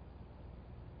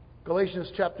 Galatians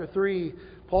chapter 3,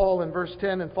 Paul in verse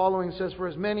 10 and following says, for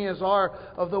as many as are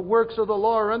of the works of the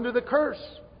law are under the curse.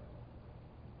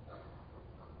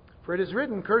 For it is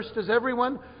written, cursed is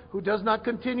everyone who does not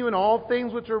continue in all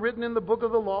things which are written in the book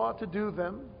of the law to do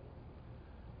them.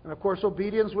 And of course,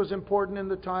 obedience was important in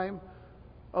the time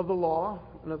of the law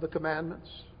and of the commandments.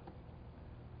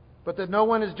 But that no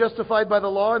one is justified by the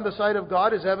law in the sight of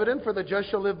God is evident, for the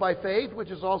just shall live by faith, which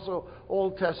is also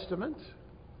Old Testament,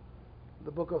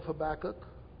 the book of Habakkuk.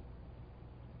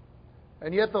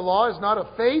 And yet the law is not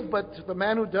of faith, but the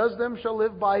man who does them shall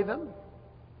live by them.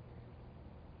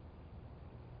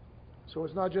 So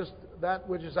it's not just that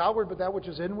which is outward, but that which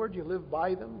is inward. You live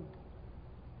by them.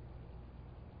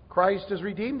 Christ has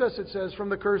redeemed us, it says, from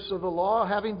the curse of the law,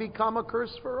 having become a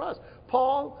curse for us.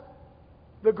 Paul,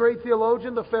 the great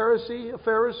theologian, the Pharisee of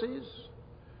Pharisees,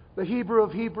 the Hebrew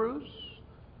of Hebrews,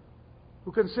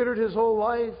 who considered his whole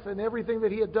life and everything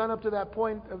that he had done up to that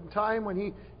point of time when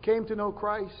he came to know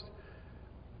Christ,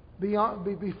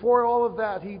 before all of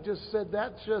that, he just said,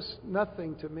 that's just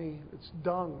nothing to me. It's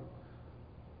dung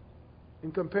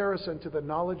in comparison to the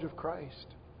knowledge of Christ.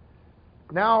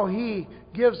 Now he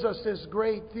gives us this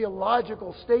great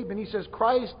theological statement. He says,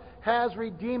 Christ has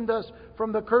redeemed us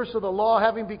from the curse of the law,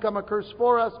 having become a curse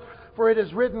for us. For it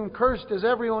is written, cursed is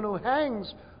everyone who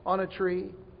hangs on a tree,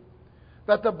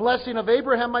 that the blessing of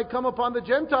Abraham might come upon the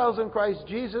Gentiles in Christ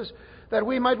Jesus, that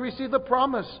we might receive the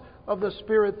promise of the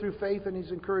Spirit through faith. And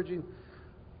he's encouraging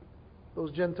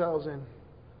those Gentiles in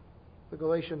the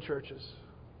Galatian churches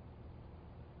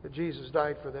that Jesus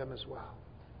died for them as well.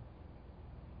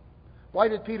 Why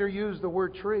did Peter use the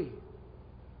word tree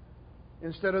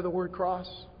instead of the word cross?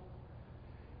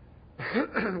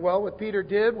 Well, what Peter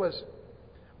did was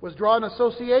draw an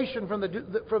association from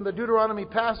the Deuteronomy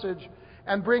passage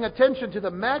and bring attention to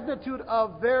the magnitude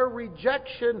of their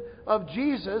rejection of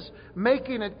Jesus,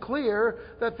 making it clear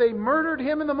that they murdered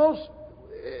him in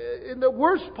the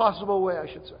worst possible way,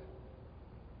 I should say.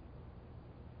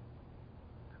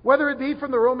 Whether it be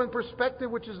from the Roman perspective,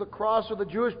 which is the cross, or the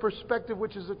Jewish perspective,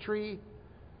 which is the tree,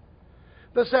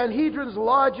 the Sanhedrin's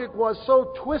logic was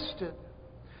so twisted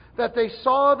that they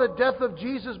saw the death of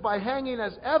Jesus by hanging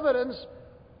as evidence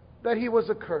that He was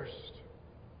accursed.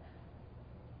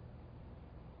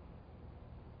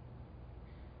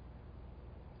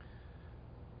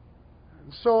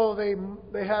 And so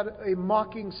they had a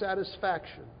mocking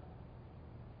satisfaction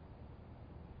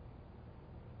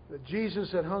that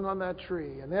Jesus had hung on that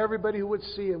tree, and everybody who would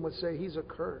see Him would say, He's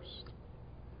accursed.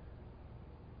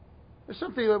 There's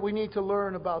something that we need to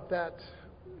learn about that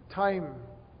time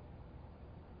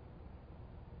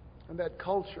and that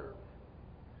culture.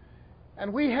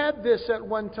 And we had this at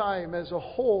one time as a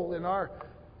whole in our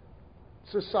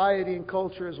society and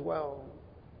culture as well.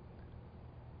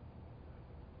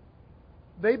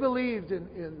 They believed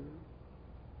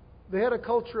they had a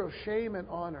culture of shame and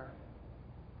honor.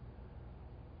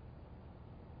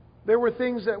 There were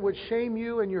things that would shame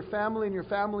you and your family and your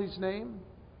family's name.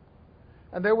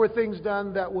 And there were things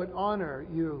done that would honor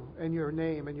you and your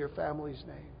name and your family's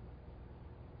name.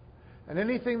 And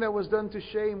anything that was done to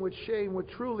shame would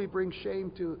truly bring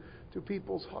shame to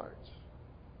people's hearts.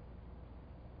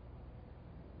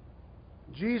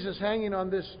 Jesus hanging on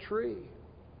this tree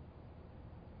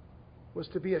was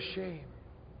to be a shame.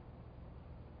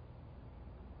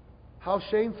 How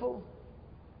shameful?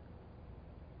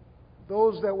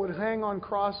 Those that would hang on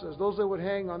crosses, those that would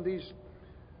hang on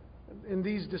in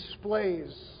these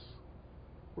displays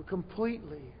were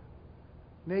completely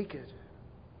naked,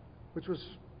 which was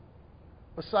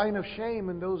a sign of shame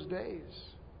in those days.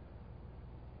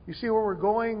 You see where we're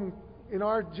going in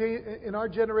our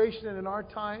generation and in our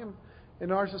time,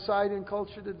 in our society and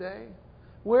culture today?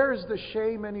 Where is the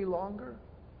shame any longer?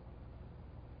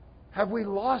 Have we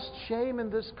lost shame in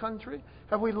this country?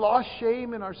 Have we lost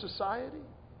shame in our society?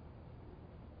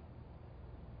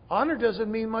 Honor doesn't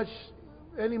mean much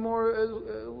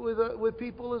anymore with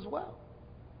people as well.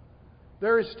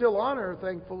 There is still honor,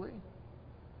 thankfully,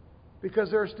 because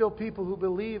there are still people who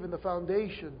believe in the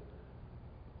foundation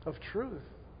of truth.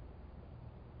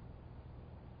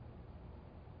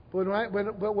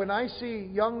 But when I see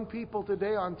young people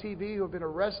today on TV who have been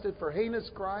arrested for heinous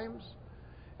crimes,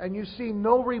 and you see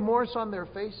no remorse on their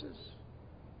faces,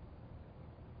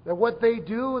 that what they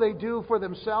do for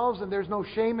themselves and there's no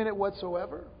shame in it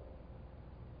whatsoever,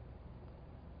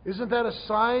 isn't that a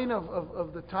sign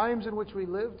of the times in which we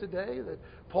live today? That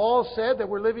Paul said that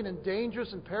we're living in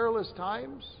dangerous and perilous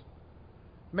times.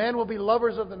 Men will be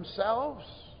lovers of themselves,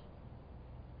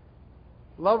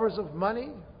 lovers of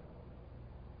money,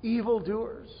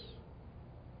 evildoers,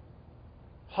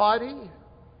 haughty,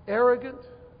 arrogant.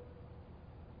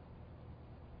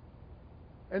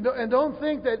 And don't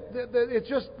think that it's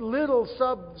just little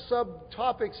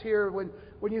sub-topics here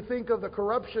when you think of the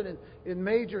corruption in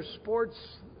major sports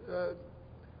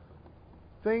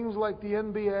things like the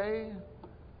NBA,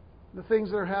 the things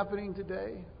that are happening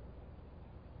today.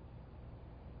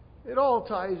 It all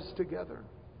ties together.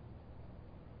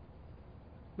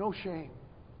 No shame.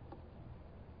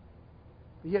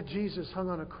 Yet Jesus hung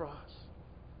on a cross,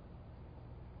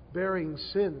 bearing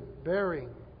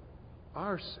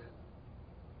our sin,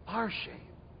 our shame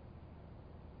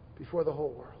before the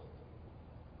whole world.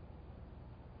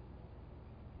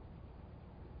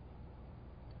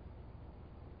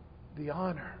 The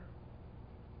honor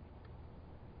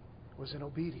was in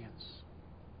obedience.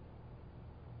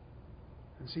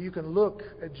 And so you can look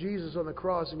at Jesus on the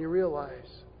cross and you realize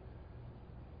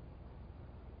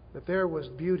that there was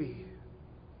beauty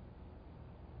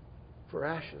for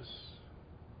ashes.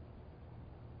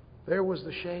 There was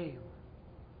the shame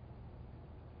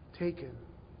taken.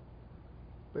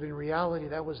 But in reality,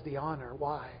 that was the honor.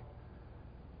 Why?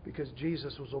 Because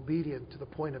Jesus was obedient to the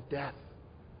point of death.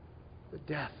 The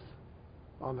death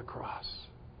on the cross.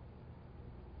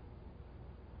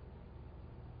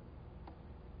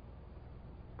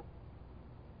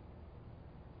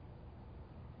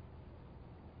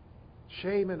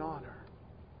 Shame and honor.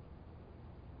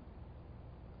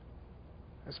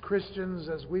 As Christians,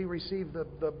 as we receive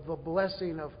the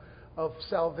blessing of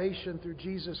salvation through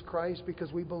Jesus Christ,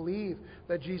 because we believe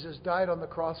that Jesus died on the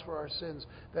cross for our sins,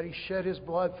 that He shed His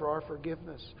blood for our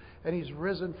forgiveness, and He's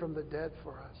risen from the dead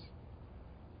for us.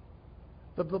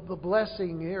 The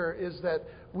blessing here is that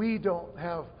we don't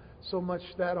have so much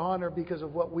that honor because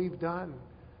of what we've done.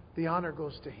 The honor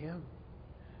goes to Him.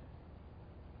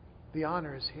 The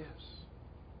honor is His.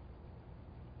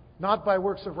 Not by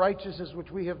works of righteousness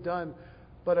which we have done,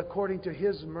 but according to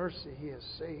His mercy He has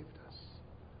saved us.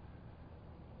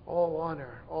 All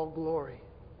honor, all glory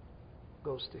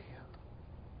goes to Him.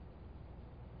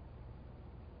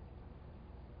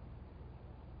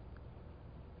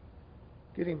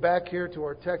 Getting back here to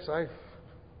our text,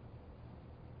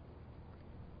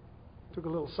 Took a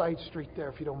little side street there,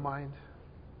 if you don't mind.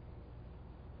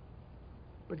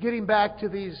 But getting back to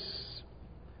these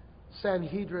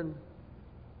Sanhedrin,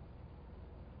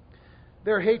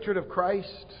 their hatred of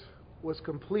Christ was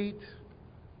complete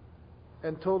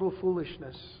and total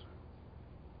foolishness.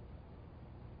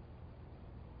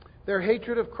 Their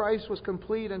hatred of Christ was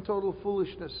complete and total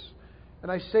foolishness. And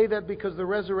I say that because the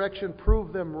resurrection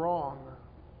proved them wrong.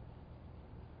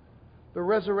 The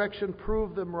resurrection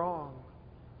proved them wrong.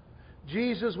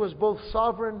 Jesus was both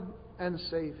sovereign and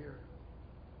Savior.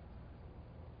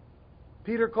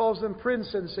 Peter calls them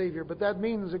Prince and Savior, but that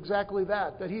means exactly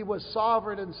that He was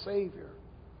sovereign and Savior.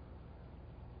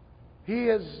 He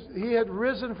had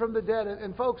risen from the dead.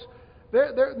 And folks,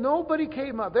 nobody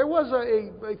came up. There was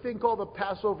a thing called the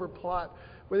Passover plot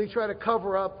where they try to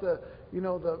cover up the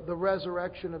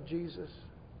resurrection of Jesus.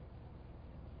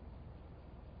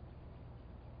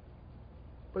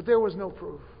 But there was no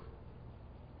proof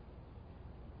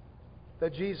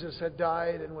that Jesus had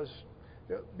died and was...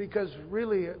 Because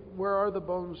really, where are the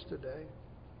bones today?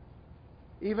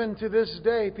 Even to this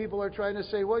day, people are trying to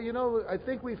say, well, I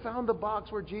think we found the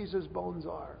box where Jesus' bones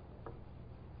are.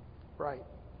 Right.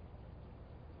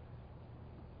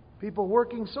 People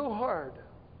working so hard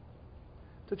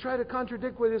to try to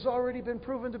contradict what has already been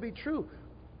proven to be true.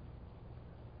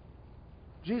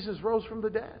 Jesus rose from the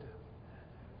dead.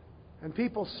 And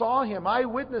people saw Him,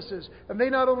 eyewitnesses. And they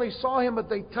not only saw Him, but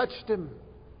they touched Him.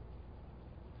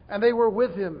 And they were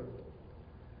with Him.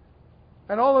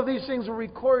 And all of these things were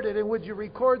recorded. And would you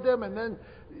record them and then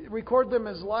record them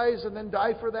as lies and then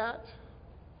die for that?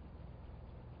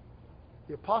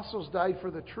 The apostles died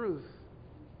for the truth.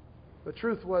 The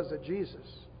truth was that Jesus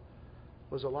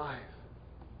was alive.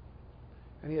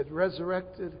 And He had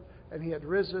resurrected, and He had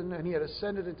risen, and He had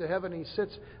ascended into heaven. He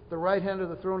sits at the right hand of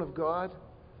the throne of God.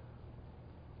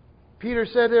 Peter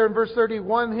said there in verse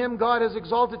 31, Him God has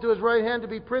exalted to His right hand to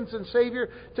be Prince and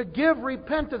Savior, to give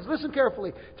repentance, listen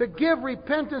carefully, to give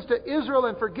repentance to Israel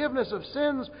and forgiveness of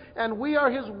sins, and we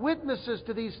are His witnesses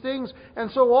to these things,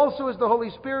 and so also is the Holy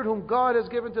Spirit, whom God has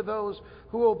given to those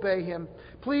who obey Him.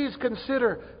 Please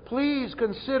consider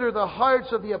the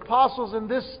hearts of the apostles in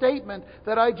this statement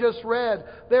that I just read.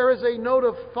 There is a note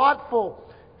of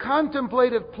thoughtful,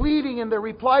 contemplative pleading in their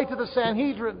reply to the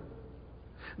Sanhedrin.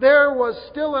 There was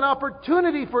still an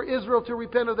opportunity for Israel to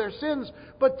repent of their sins,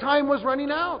 but time was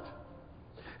running out.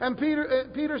 And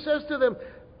Peter says to them,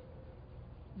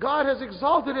 God has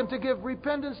exalted Him to give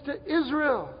repentance to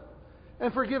Israel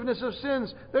and forgiveness of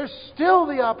sins. There's still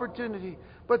the opportunity,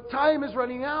 but time is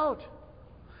running out.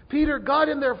 Peter got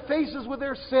in their faces with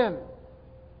their sin.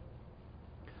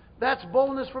 That's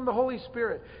boldness from the Holy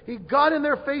Spirit. He got in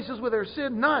their faces with their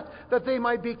sin, not that they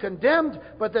might be condemned,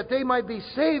 but that they might be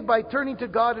saved by turning to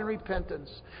God in repentance.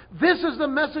 This is the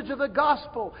message of the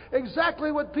gospel.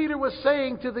 Exactly what Peter was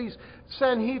saying to these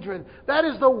Sanhedrin. That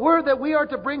is the word that we are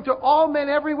to bring to all men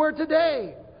everywhere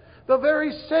today. The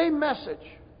very same message.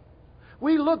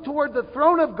 We look toward the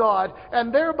throne of God,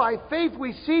 and there by faith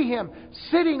we see Him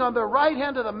sitting on the right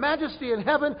hand of the Majesty in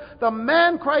heaven, the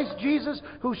man Christ Jesus,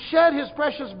 who shed His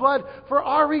precious blood for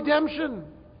our redemption.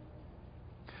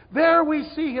 There we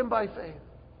see Him by faith.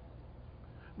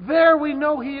 There we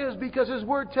know He is because His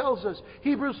Word tells us.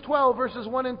 Hebrews 12 verses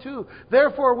 1 and 2.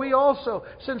 Therefore we also,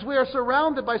 since we are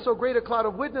surrounded by so great a cloud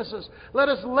of witnesses, let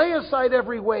us lay aside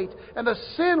every weight and the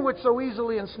sin which so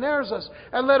easily ensnares us,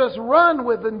 and let us run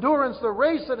with endurance the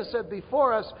race that is set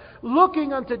before us,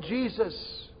 looking unto Jesus.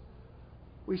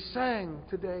 We sang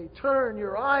today, turn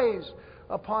your eyes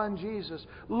upon Jesus.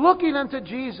 Looking unto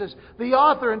Jesus, the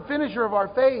author and finisher of our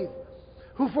faith,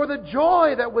 who for the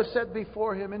joy that was set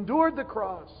before Him endured the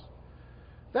cross.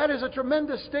 That is a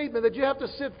tremendous statement that you have to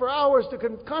sit for hours to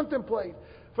contemplate.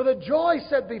 For the joy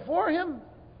set before Him,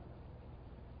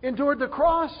 endured the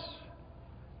cross,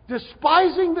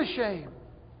 despising the shame,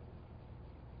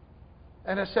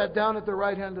 and has sat down at the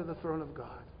right hand of the throne of God.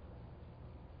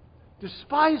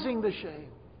 Despising the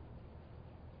shame,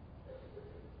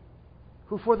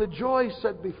 who for the joy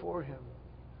set before Him.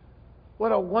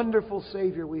 What a wonderful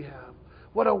Savior we have.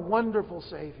 What a wonderful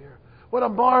Savior. What a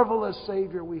marvelous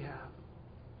Savior we have.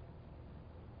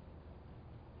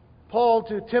 Paul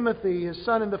to Timothy, his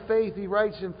son in the faith, he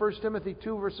writes in 1 Timothy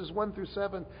 2 verses 1 through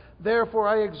 7, Therefore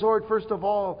I exhort first of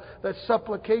all that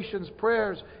supplications,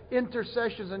 prayers,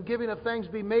 intercessions, and giving of thanks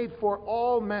be made for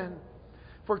all men,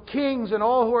 for kings and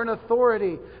all who are in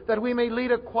authority, that we may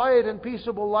lead a quiet and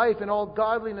peaceable life in all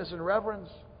godliness and reverence.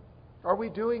 Are we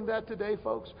doing that today,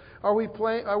 folks? Are we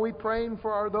praying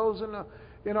for those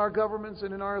in our governments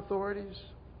and in our authorities?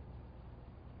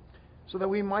 So that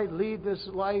we might lead this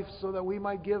life, so that we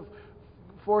might give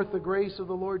forth the grace of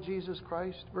the Lord Jesus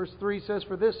Christ. Verse 3 says,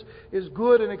 "For this is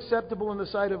good and acceptable in the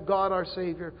sight of God our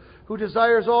Savior, who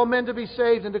desires all men to be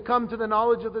saved and to come to the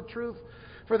knowledge of the truth.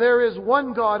 For there is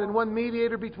one God and one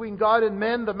mediator between God and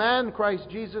men, the man Christ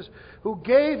Jesus, who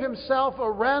gave Himself a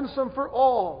ransom for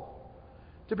all,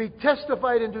 to be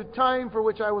testified in due time, for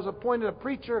which I was appointed a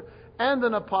preacher and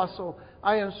an apostle.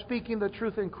 I am speaking the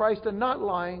truth in Christ and not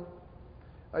lying,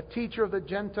 a teacher of the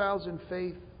Gentiles in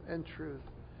faith and truth."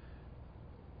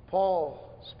 Paul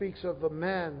speaks of the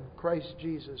man, Christ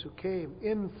Jesus, who came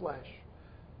in flesh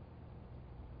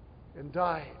and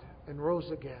died and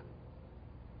rose again.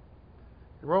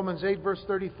 In Romans 8, verse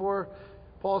 34,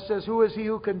 Paul says, "Who is he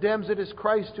who condemns? It is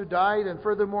Christ who died and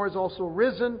furthermore is also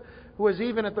risen, who is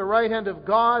even at the right hand of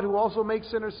God, who also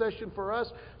makes intercession for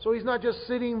us." So He's not just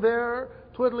sitting there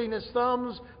twiddling His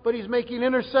thumbs, but He's making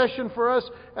intercession for us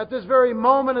at this very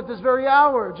moment, at this very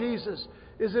hour. Jesus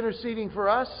is interceding for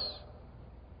us.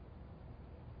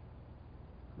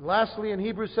 Lastly, in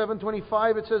Hebrews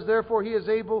 7:25, it says, "Therefore He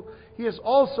is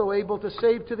also able to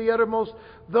save to the uttermost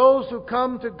those who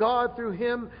come to God through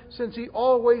Him, since He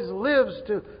always lives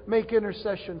to make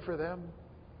intercession for them."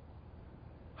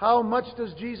 How much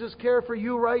does Jesus care for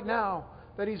you right now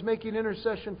that He's making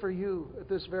intercession for you at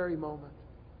this very moment?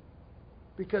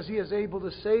 Because He is able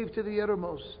to save to the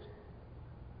uttermost.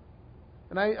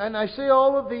 And I say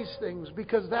all of these things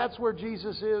because that's where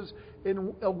Jesus is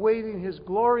in awaiting His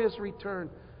glorious return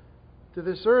to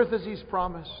this earth as He's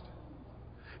promised.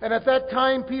 And at that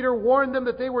time, Peter warned them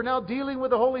that they were now dealing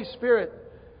with the Holy Spirit.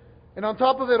 And on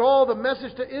top of it all, the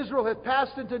message to Israel had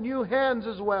passed into new hands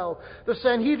as well. The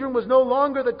Sanhedrin was no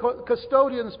longer the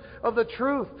custodians of the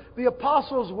truth. The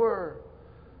apostles were.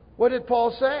 What did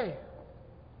Paul say?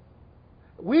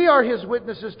 We are His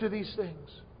witnesses to these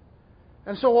things.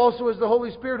 And so also is the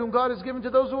Holy Spirit whom God has given to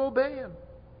those who obey Him.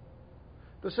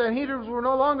 The Sanhedrin were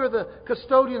no longer the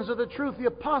custodians of the truth. The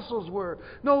apostles were.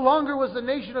 No longer was the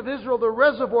nation of Israel the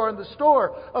reservoir and the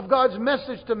store of God's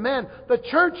message to men. The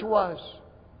church was.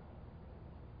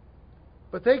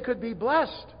 But they could be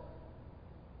blessed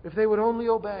if they would only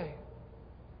obey.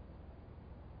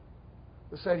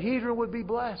 The Sanhedrin would be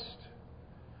blessed.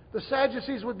 The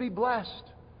Sadducees would be blessed.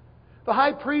 The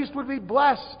high priest would be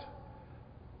blessed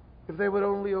if they would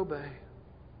only obey.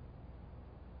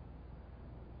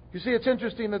 You see, it's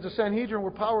interesting that the Sanhedrin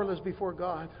were powerless before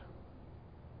God.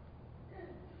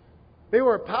 They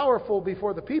were powerful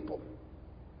before the people.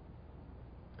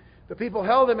 The people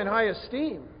held them in high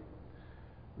esteem.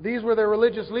 These were their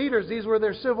religious leaders. These were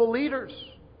their civil leaders.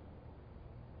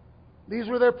 These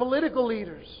were their political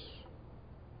leaders.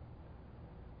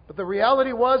 But the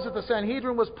reality was that the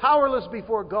Sanhedrin was powerless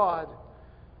before God.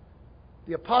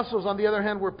 The apostles, on the other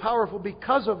hand, were powerful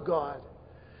because of God.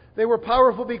 They were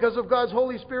powerful because of God's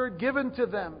Holy Spirit given to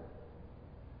them.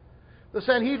 The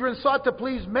Sanhedrin sought to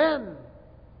please men.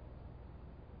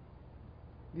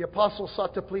 The apostles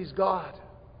sought to please God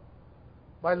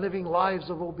by living lives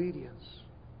of obedience.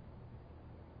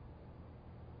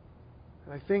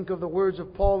 And I think of the words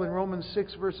of Paul in Romans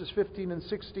 6, verses 15 and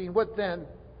 16. "What then?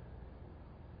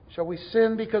 Shall we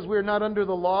sin because we are not under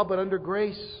the law but under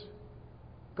grace?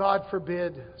 God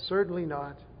forbid, certainly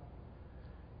not.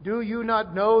 Do you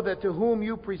not know that to whom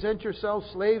you present yourselves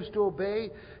slaves to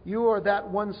obey, you are that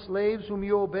one slaves whom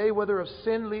you obey, whether of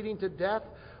sin leading to death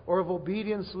or of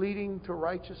obedience leading to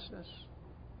righteousness?"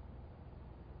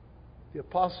 The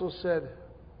apostle said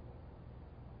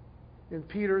in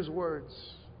Peter's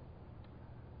words,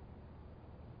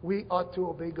 we ought to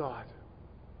obey God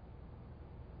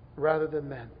rather than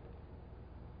men.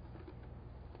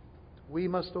 We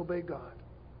must obey God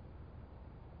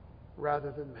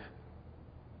rather than men.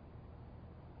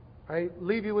 I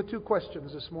leave you with two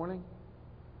questions this morning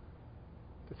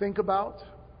to think about, to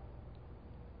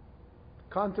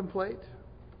contemplate,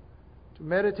 to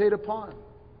meditate upon,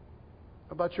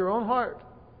 about your own heart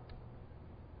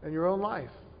and your own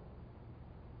life.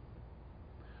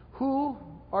 Who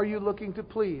are you looking to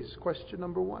please? Question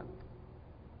number one.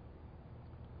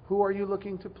 Who are you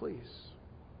looking to please?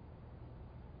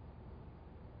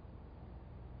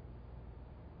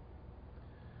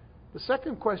 The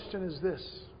second question is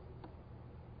this.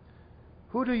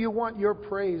 Who do you want your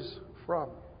praise from?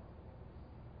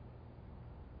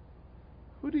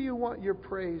 Who do you want your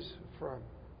praise from?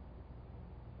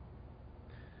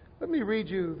 Let me read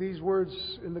you these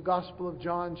words in the Gospel of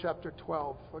John, chapter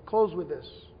 12. I'll close with this.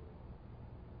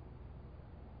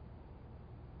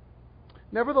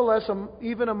 Nevertheless,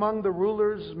 even among the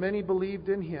rulers, many believed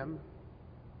in Him.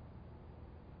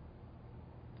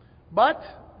 But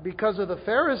because of the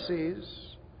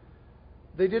Pharisees,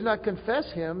 they did not confess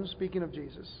Him, speaking of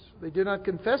Jesus, they did not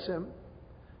confess Him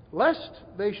lest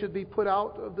they should be put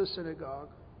out of the synagogue.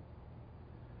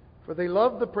 For they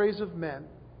love the praise of men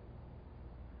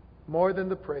more than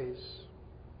the praise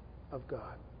of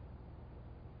God.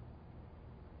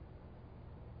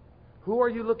 Who are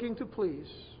you looking to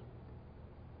please?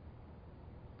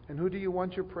 And who do you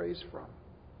want your praise from?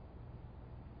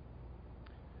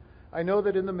 I know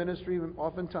that in the ministry,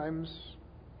 oftentimes,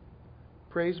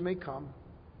 praise may come,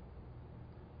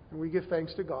 and we give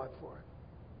thanks to God for it.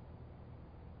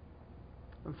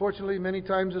 Unfortunately, many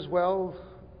times as well,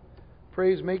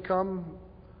 praise may come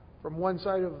from one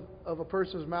side of a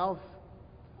person's mouth,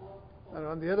 and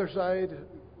on the other side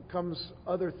comes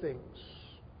other things,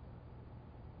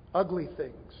 ugly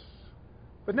things,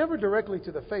 but never directly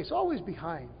to the face, always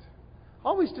behind,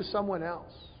 always to someone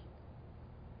else.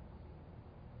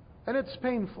 And it's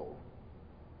painful.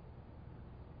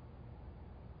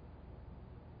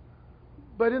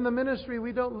 But in the ministry,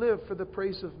 we don't live for the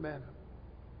praise of men.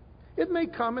 It may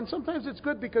come, and sometimes it's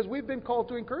good because we've been called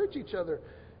to encourage each other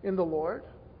in the Lord.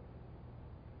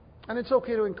 And it's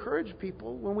okay to encourage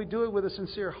people when we do it with a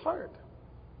sincere heart.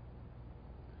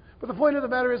 But the point of the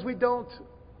matter is we don't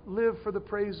live for the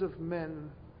praise of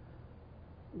men.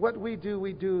 What we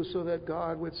do so that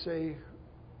God would say,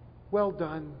 "Well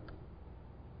done,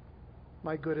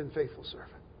 my good and faithful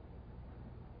servant.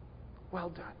 Well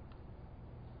done."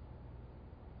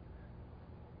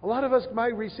 A lot of us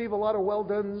might receive a lot of well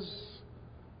dones,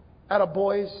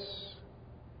 attaboys,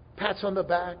 pats on the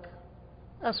back.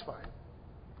 That's fine.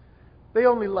 They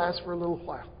only last for a little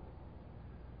while.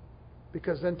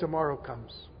 Because then tomorrow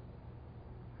comes.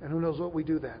 And who knows what we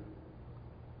do then.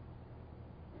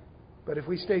 But if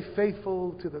we stay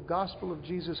faithful to the gospel of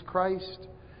Jesus Christ,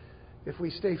 if we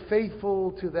stay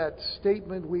faithful to that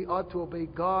statement, we ought to obey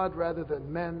God rather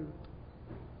than men,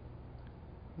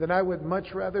 then I would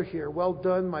much rather hear, "Well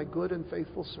done, my good and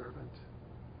faithful servant.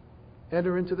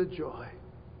 Enter into the joy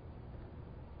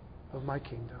of my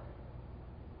kingdom,"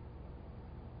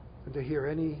 than to hear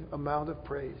any amount of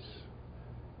praise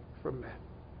from men.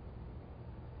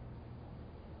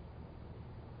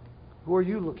 Who are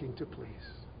you looking to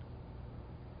please?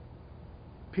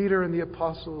 Peter and the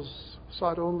apostles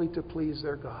sought only to please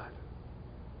their God.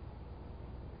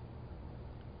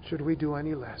 Should we do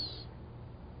any less?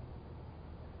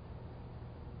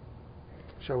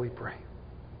 Shall we pray?